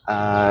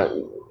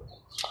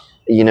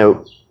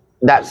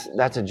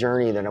 that's a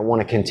journey that I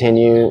want to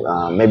continue.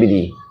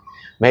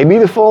 Maybe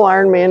the full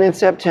Ironman in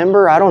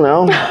September. I don't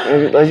know.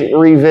 Let's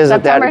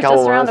revisit that in a couple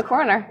just around months. The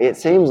corner. It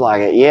seems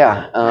like it,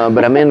 yeah.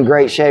 But I'm in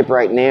great shape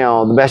right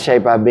now. The best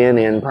shape I've been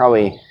in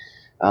probably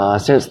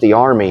since the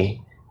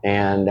Army.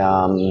 And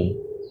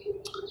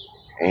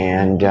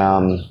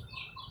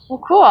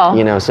well,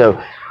 cool.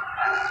 So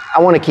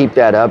I want to keep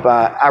that up.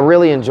 I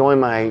really enjoy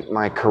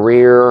my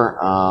career.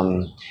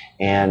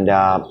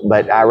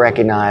 But I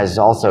recognize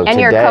also and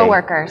today. your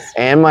coworkers.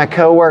 And my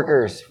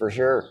coworkers, for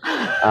sure.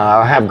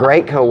 I have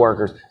great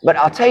coworkers. But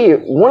I'll tell you,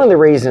 one of the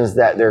reasons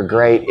that they're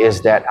great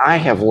is that I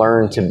have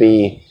learned to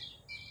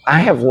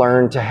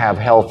have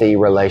healthy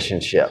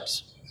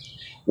relationships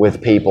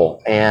with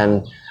people.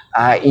 And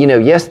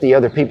yes, the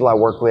other people I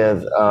work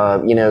with,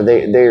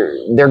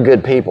 they're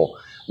good people.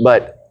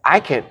 But I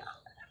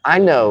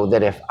know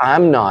that if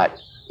I'm not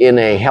in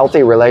a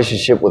healthy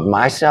relationship with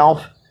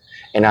myself,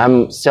 and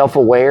I'm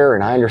self-aware,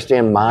 and I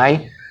understand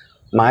my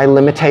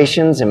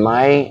limitations and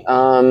my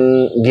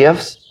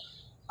gifts,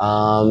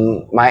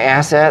 my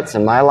assets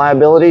and my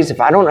liabilities, if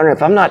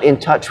I'm not in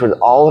touch with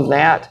all of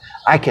that,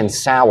 I can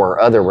sour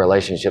other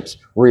relationships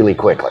really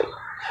quickly.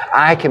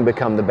 I can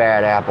become the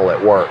bad apple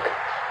at work,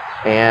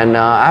 and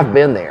I've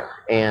been there,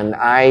 and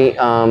I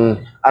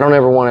don't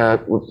ever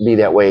want to be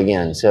that way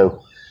again.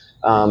 So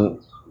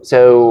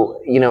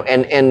you know,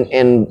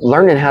 and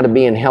learning how to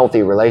be in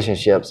healthy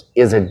relationships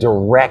is a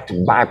direct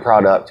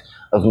byproduct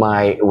of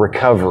my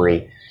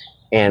recovery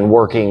and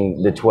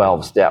working the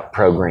 12-step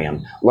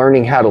program,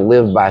 learning how to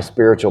live by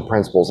spiritual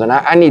principles. And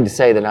I need to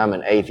say that I'm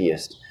an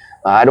atheist.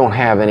 I don't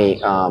have any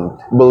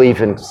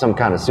belief in some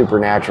kind of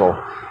supernatural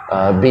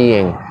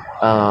being.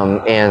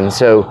 And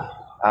so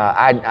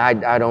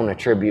I don't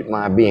attribute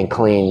my being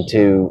clean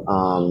to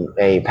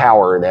a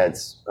power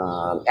that's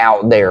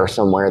out there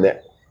somewhere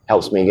that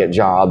helps me get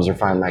jobs or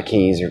find my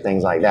keys or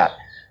things like that.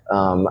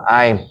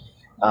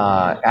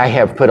 I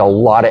have put a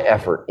lot of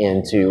effort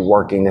into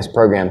working this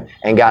program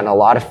and gotten a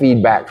lot of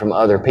feedback from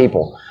other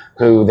people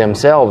who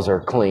themselves are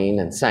clean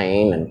and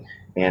sane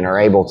and are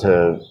able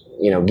to,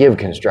 you know, give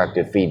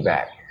constructive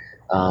feedback.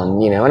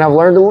 You know, and I've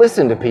learned to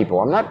listen to people.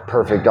 I'm not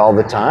perfect all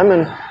the time,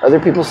 and other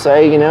people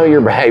say, you know,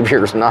 your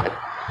behavior is not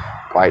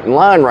quite in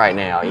line right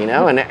now, you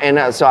know,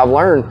 and so I've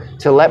learned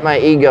to let my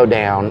ego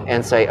down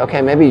and say,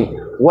 okay, maybe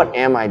what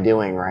am I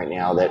doing right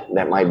now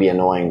that might be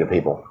annoying to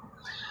people?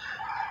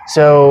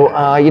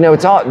 So, you know,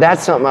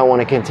 that's something I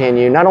want to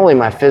continue, not only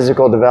my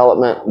physical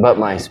development, but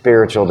my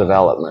spiritual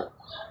development,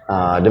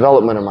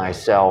 development of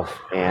myself.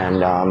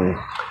 And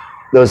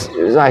those,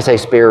 as I say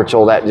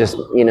spiritual, that just,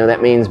 you know,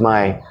 that means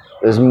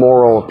those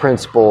moral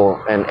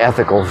principle and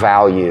ethical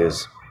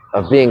values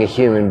of being a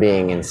human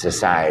being in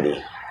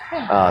society.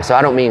 So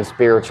I don't mean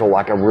spiritual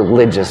like a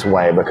religious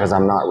way, because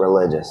I'm not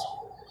religious.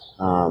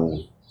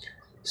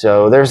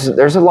 So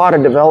there's a lot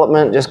of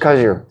development. Just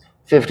because you're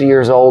 50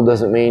 years old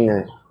doesn't mean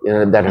that, you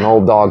know, that an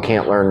old dog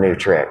can't learn new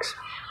tricks.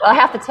 Well, I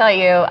have to tell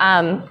you,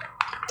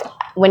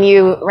 when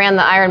you ran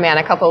the Ironman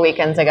a couple of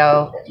weekends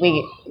ago,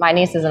 my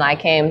nieces and I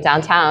came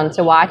downtown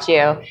to watch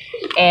you,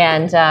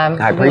 and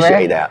I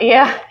appreciate that.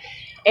 Yeah,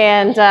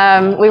 and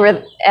we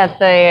were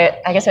at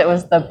I guess it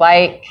was the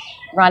bike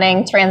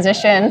running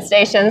transition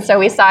station. So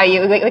we saw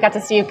you. We got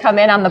to see you come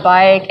in on the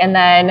bike, and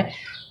then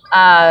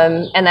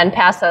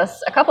pass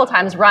us a couple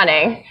times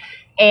running,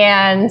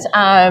 and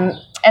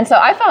so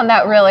I found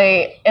that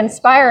really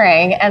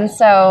inspiring. And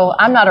so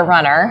I'm not a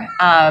runner,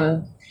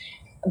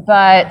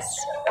 but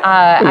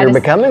you're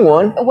becoming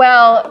one.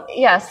 Well,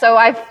 yeah. So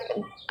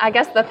I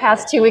guess the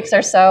past 2 weeks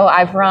or so,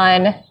 I've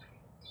run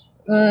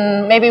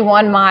maybe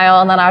 1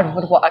 mile, and then I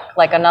would walk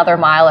like another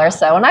mile or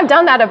so. And I've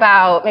done that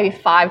about maybe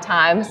 5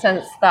 times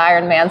since the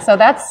Ironman. So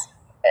that's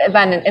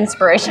been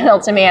inspirational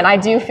to me, and I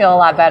do feel a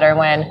lot better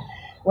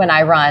when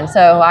I run.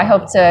 So I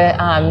hope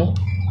to,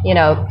 you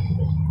know,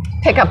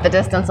 pick up the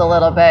distance a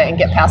little bit and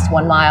get past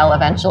 1 mile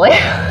eventually.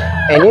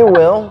 And you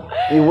will.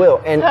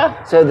 And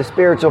so the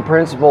spiritual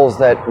principles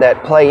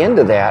that play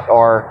into that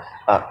are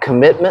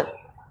commitment,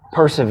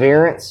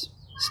 perseverance,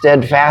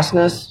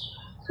 steadfastness,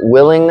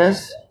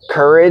 willingness,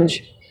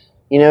 courage.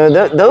 You know,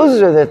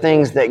 those are the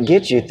things that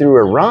get you through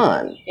a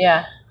run.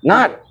 Yeah.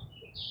 Not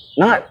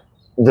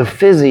the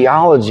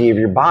physiology of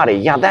your body.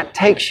 Yeah, that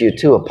takes you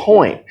to a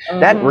point.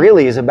 Mm-hmm. That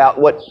really is about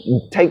what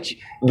gets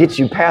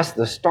you past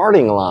the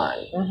starting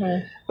line.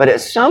 Mm-hmm. But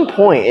at some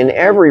point in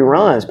every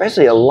run,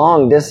 especially a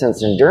long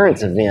distance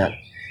endurance event,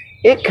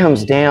 it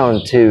comes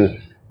down to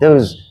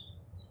those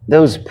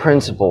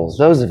principles,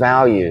 those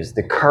values,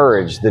 the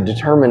courage, the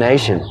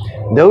determination.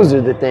 Those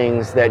are the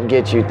things that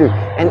get you through.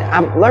 And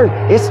I've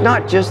learned it's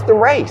not just the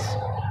race.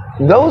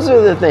 Those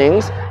are the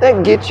things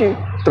that get you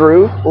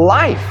through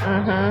life.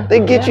 Mm-hmm. They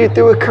get you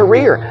through a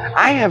career.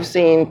 I have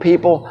seen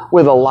people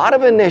with a lot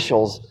of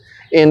initials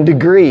in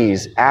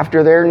degrees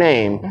after their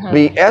name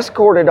be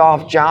escorted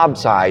off job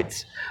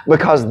sites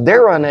because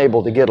they're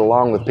unable to get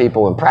along with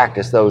people and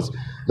practice those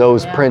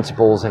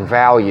principles and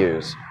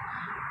values.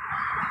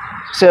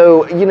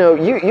 So, you know,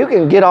 you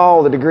can get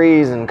all the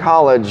degrees in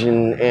college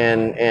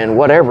and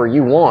whatever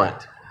you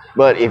want,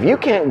 but if you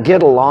can't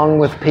get along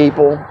with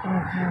people,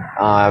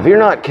 if you're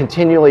not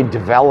continually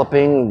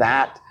developing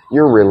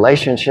your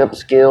relationship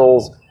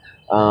skills,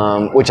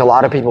 which a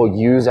lot of people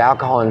use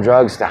alcohol and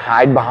drugs to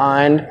hide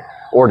behind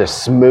or to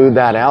smooth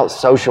that out,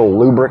 social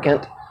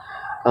lubricant,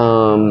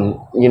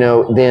 you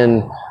know,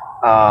 then,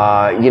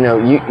 you know,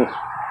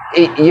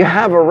 you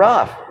have a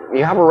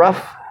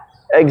rough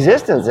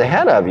existence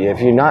ahead of you if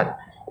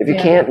you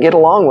can't get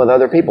along with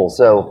other people.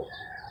 So,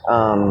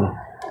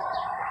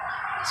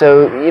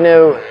 you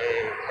know,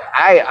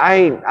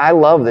 I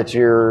love that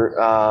you're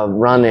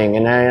running,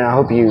 and I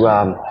hope you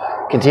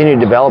continue to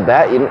develop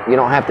that. You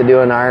don't have to do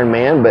an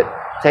Ironman, but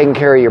taking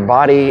care of your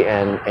body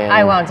and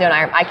I won't do an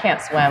Ironman. I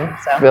can't swim,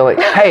 so. Really?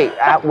 Hey,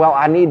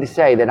 I need to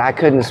say that I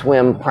couldn't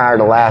swim prior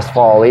to last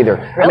fall either.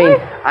 Really? I mean,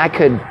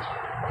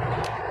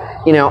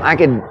 I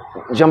could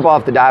jump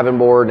off the diving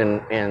board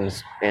and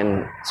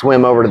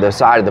swim over to the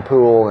side of the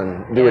pool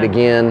and do it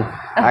again.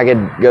 I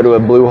could go to a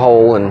blue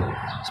hole and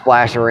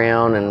splash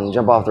around and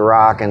jump off the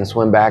rock and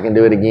swim back and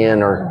do it again.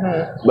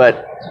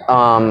 But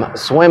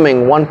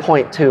swimming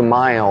 1.2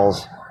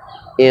 miles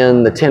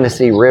in the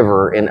Tennessee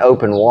River in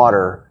open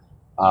water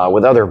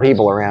with other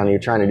people around you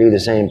trying to do the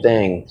same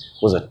thing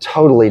was a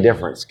totally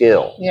different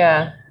skill.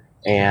 Yeah.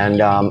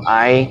 And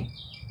I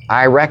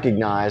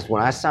recognized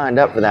when I signed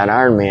up for that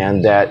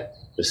Ironman that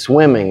the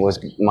swimming was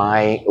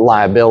my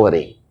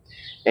liability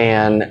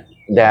and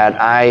that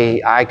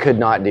I could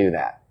not do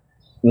that,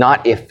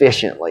 not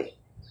efficiently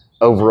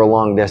over a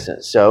long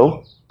distance.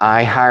 So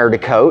I hired a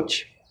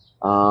coach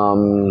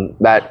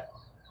that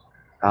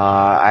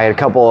I had a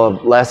couple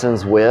of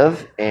lessons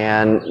with,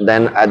 and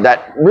then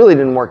that really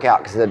didn't work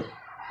out because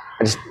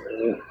I just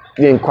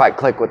didn't quite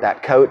click with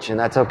that coach, and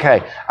that's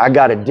okay. I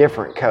got a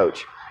different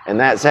coach, and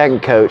that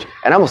second coach,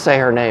 and I'm going to say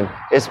her name,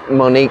 it's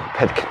Monique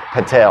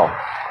Patel,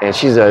 and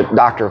she's a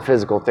doctor of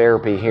physical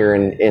therapy here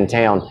in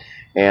town.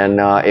 And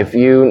if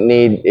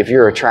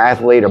you're a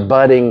triathlete, a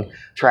budding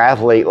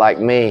triathlete like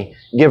me,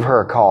 give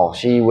her a call.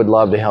 She would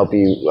love to help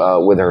you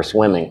with her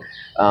swimming.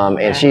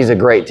 And she's a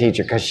great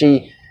teacher because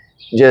she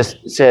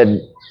just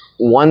said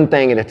one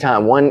thing at a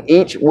time.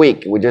 Each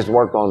week we just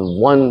worked on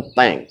one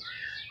thing.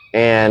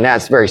 And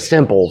that's very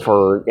simple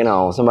for,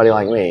 somebody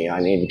like me. I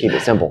need to keep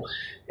it simple.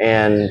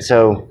 And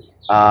so,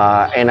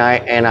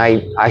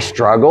 I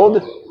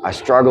struggled. I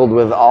struggled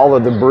with all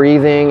of the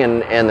breathing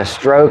and the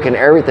stroke and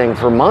everything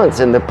for months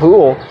in the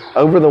pool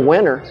over the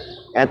winter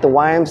at the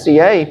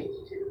YMCA.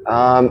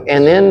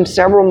 And then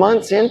several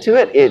months into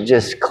it, it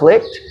just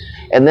clicked.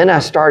 And then I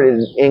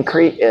started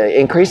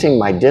increasing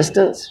my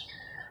distance.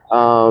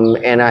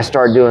 And I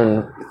started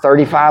doing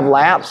 35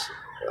 laps,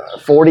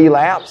 40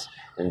 laps,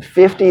 and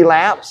 50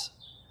 laps.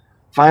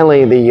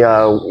 Finally,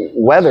 the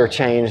weather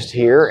changed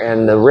here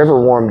and the river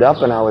warmed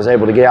up and I was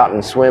able to get out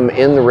and swim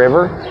in the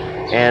river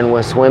and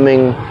was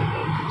swimming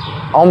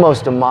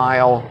almost a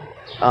mile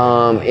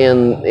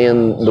in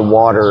the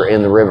water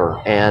in the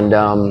river.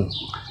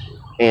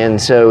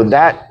 And so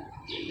that,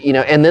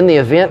 and then the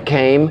event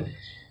came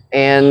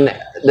and I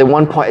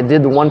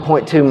did the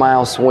 1.2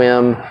 mile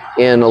swim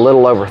in a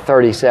little over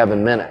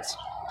 37 minutes.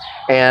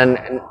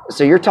 And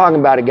so you're talking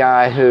about a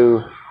guy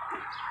who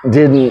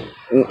didn't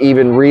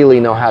even really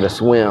know how to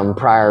swim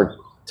prior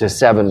to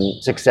 7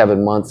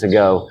 months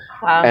ago.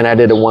 Wow. And I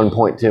did a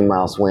 1.2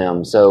 mile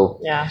swim. So,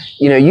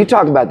 you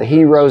talk about the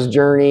hero's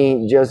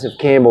journey, Joseph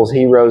Campbell's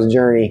hero's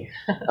journey.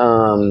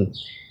 And,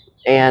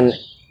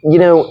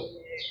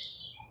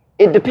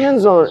 it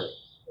depends on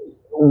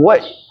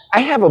I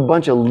have a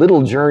bunch of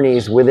little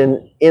journeys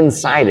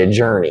inside a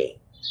journey,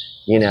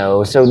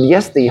 So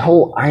yes, the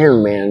whole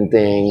Ironman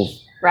thing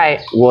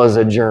was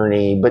a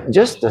journey, but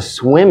just the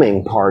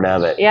swimming part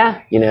of it,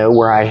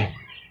 where I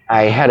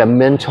had a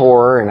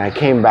mentor and I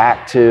came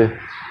back to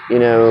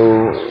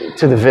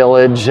the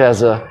village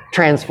as a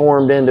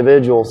transformed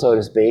individual, so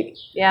to speak.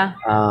 Yeah.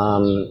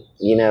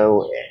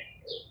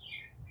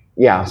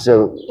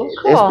 So cool.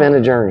 It's been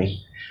a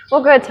journey.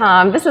 Well, good,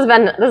 Tom. This has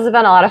been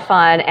a lot of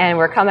fun, and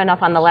we're coming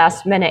up on the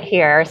last minute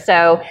here.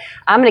 So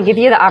I'm going to give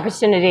you the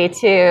opportunity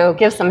to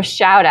give some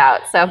shout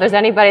outs. So if there's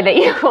anybody that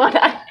you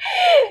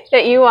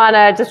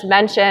wanna just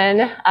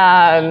mention,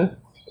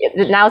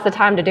 now's the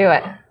time to do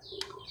it.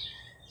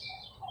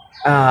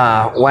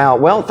 Wow.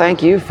 Well,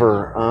 thank you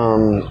for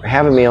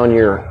having me on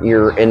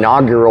your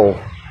inaugural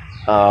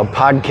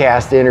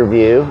podcast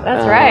interview.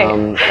 That's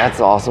right. That's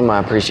awesome. I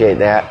appreciate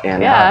that,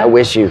 and yeah. I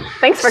wish you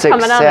thanks for success.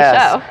 coming on the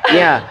show.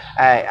 Yeah,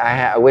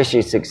 I wish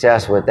you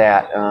success with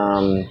that.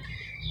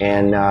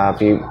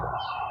 If you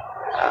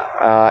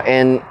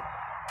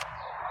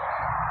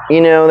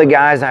and the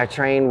guys I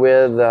trained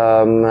with,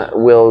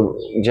 Will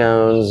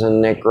Jones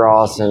and Nick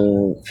Ross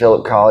and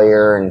Philip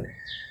Collier and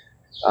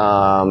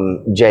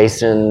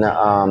Jason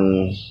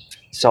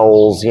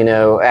Souls,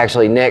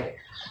 actually Nick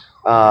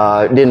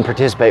didn't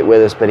participate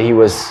with us, but he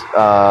was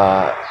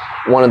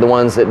one of the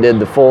ones that did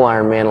the full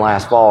Ironman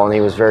last fall, and he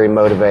was very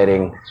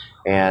motivating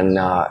and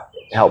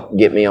helped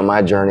get me on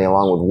my journey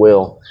along with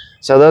Will.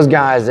 So those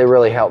guys, they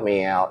really helped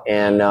me out.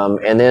 And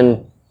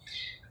then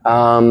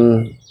all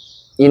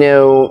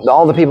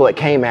the people that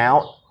came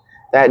out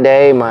that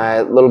day,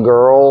 my little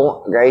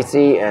girl,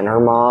 Gracie, and her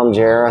mom,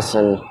 Jairus,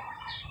 and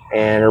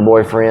her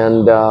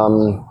boyfriend,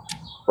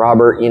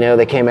 Robert,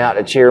 they came out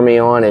to cheer me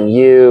on, and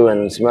you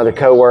and some other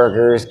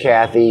coworkers,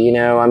 Kathy,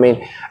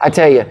 I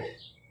tell you,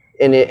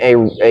 in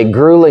a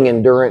grueling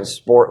endurance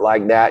sport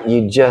like that,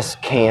 you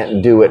just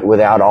can't do it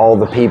without all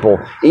the people,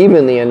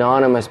 even the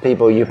anonymous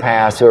people you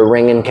pass who are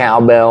ringing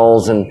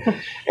cowbells and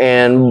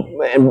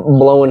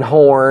blowing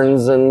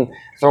horns and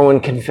throwing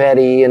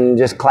confetti and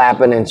just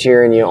clapping and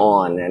cheering you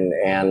on.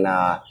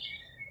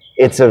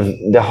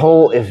 The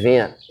whole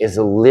event is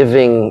a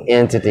living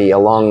entity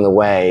along the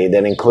way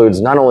that includes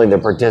not only the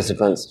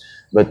participants,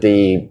 but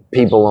the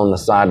people on the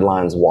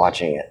sidelines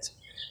watching it.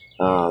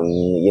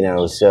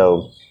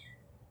 So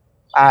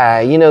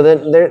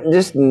There are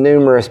just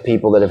numerous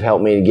people that have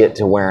helped me to get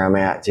to where I'm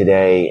at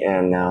today,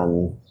 and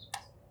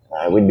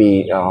it would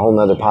be a whole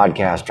nother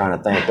podcast trying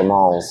to thank them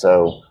all.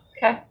 So,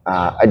 okay.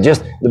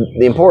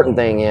 The important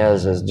thing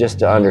is just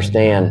to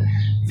understand,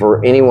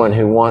 for anyone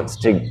who wants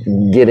to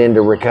get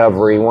into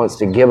recovery, wants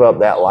to give up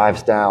that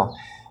lifestyle,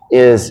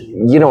 is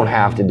you don't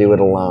have to do it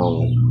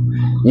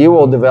alone. You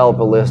will develop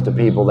a list of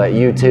people that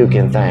you too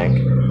can thank,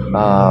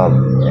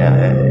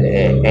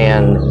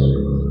 and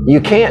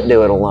you can't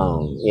do it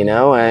alone.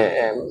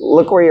 And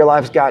look where your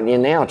life's gotten you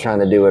now, trying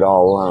to do it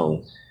all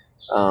alone.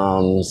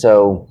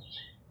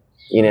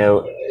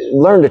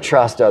 Learn to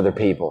trust other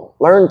people.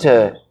 Learn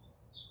to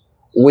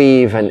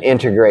weave and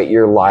integrate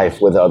your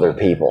life with other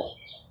people,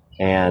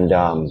 and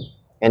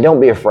don't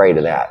be afraid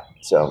of that.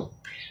 So,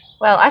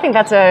 well, I think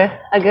that's a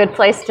good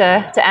place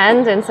to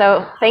end. And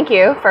so, thank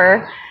you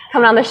for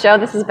coming on the show.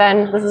 This has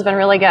been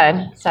really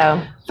good. So,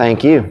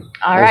 thank you.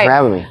 All Thanks right. for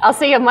having me. I'll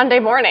see you Monday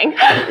morning.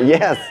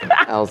 Yes,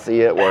 I'll see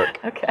you at work.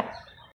 Okay.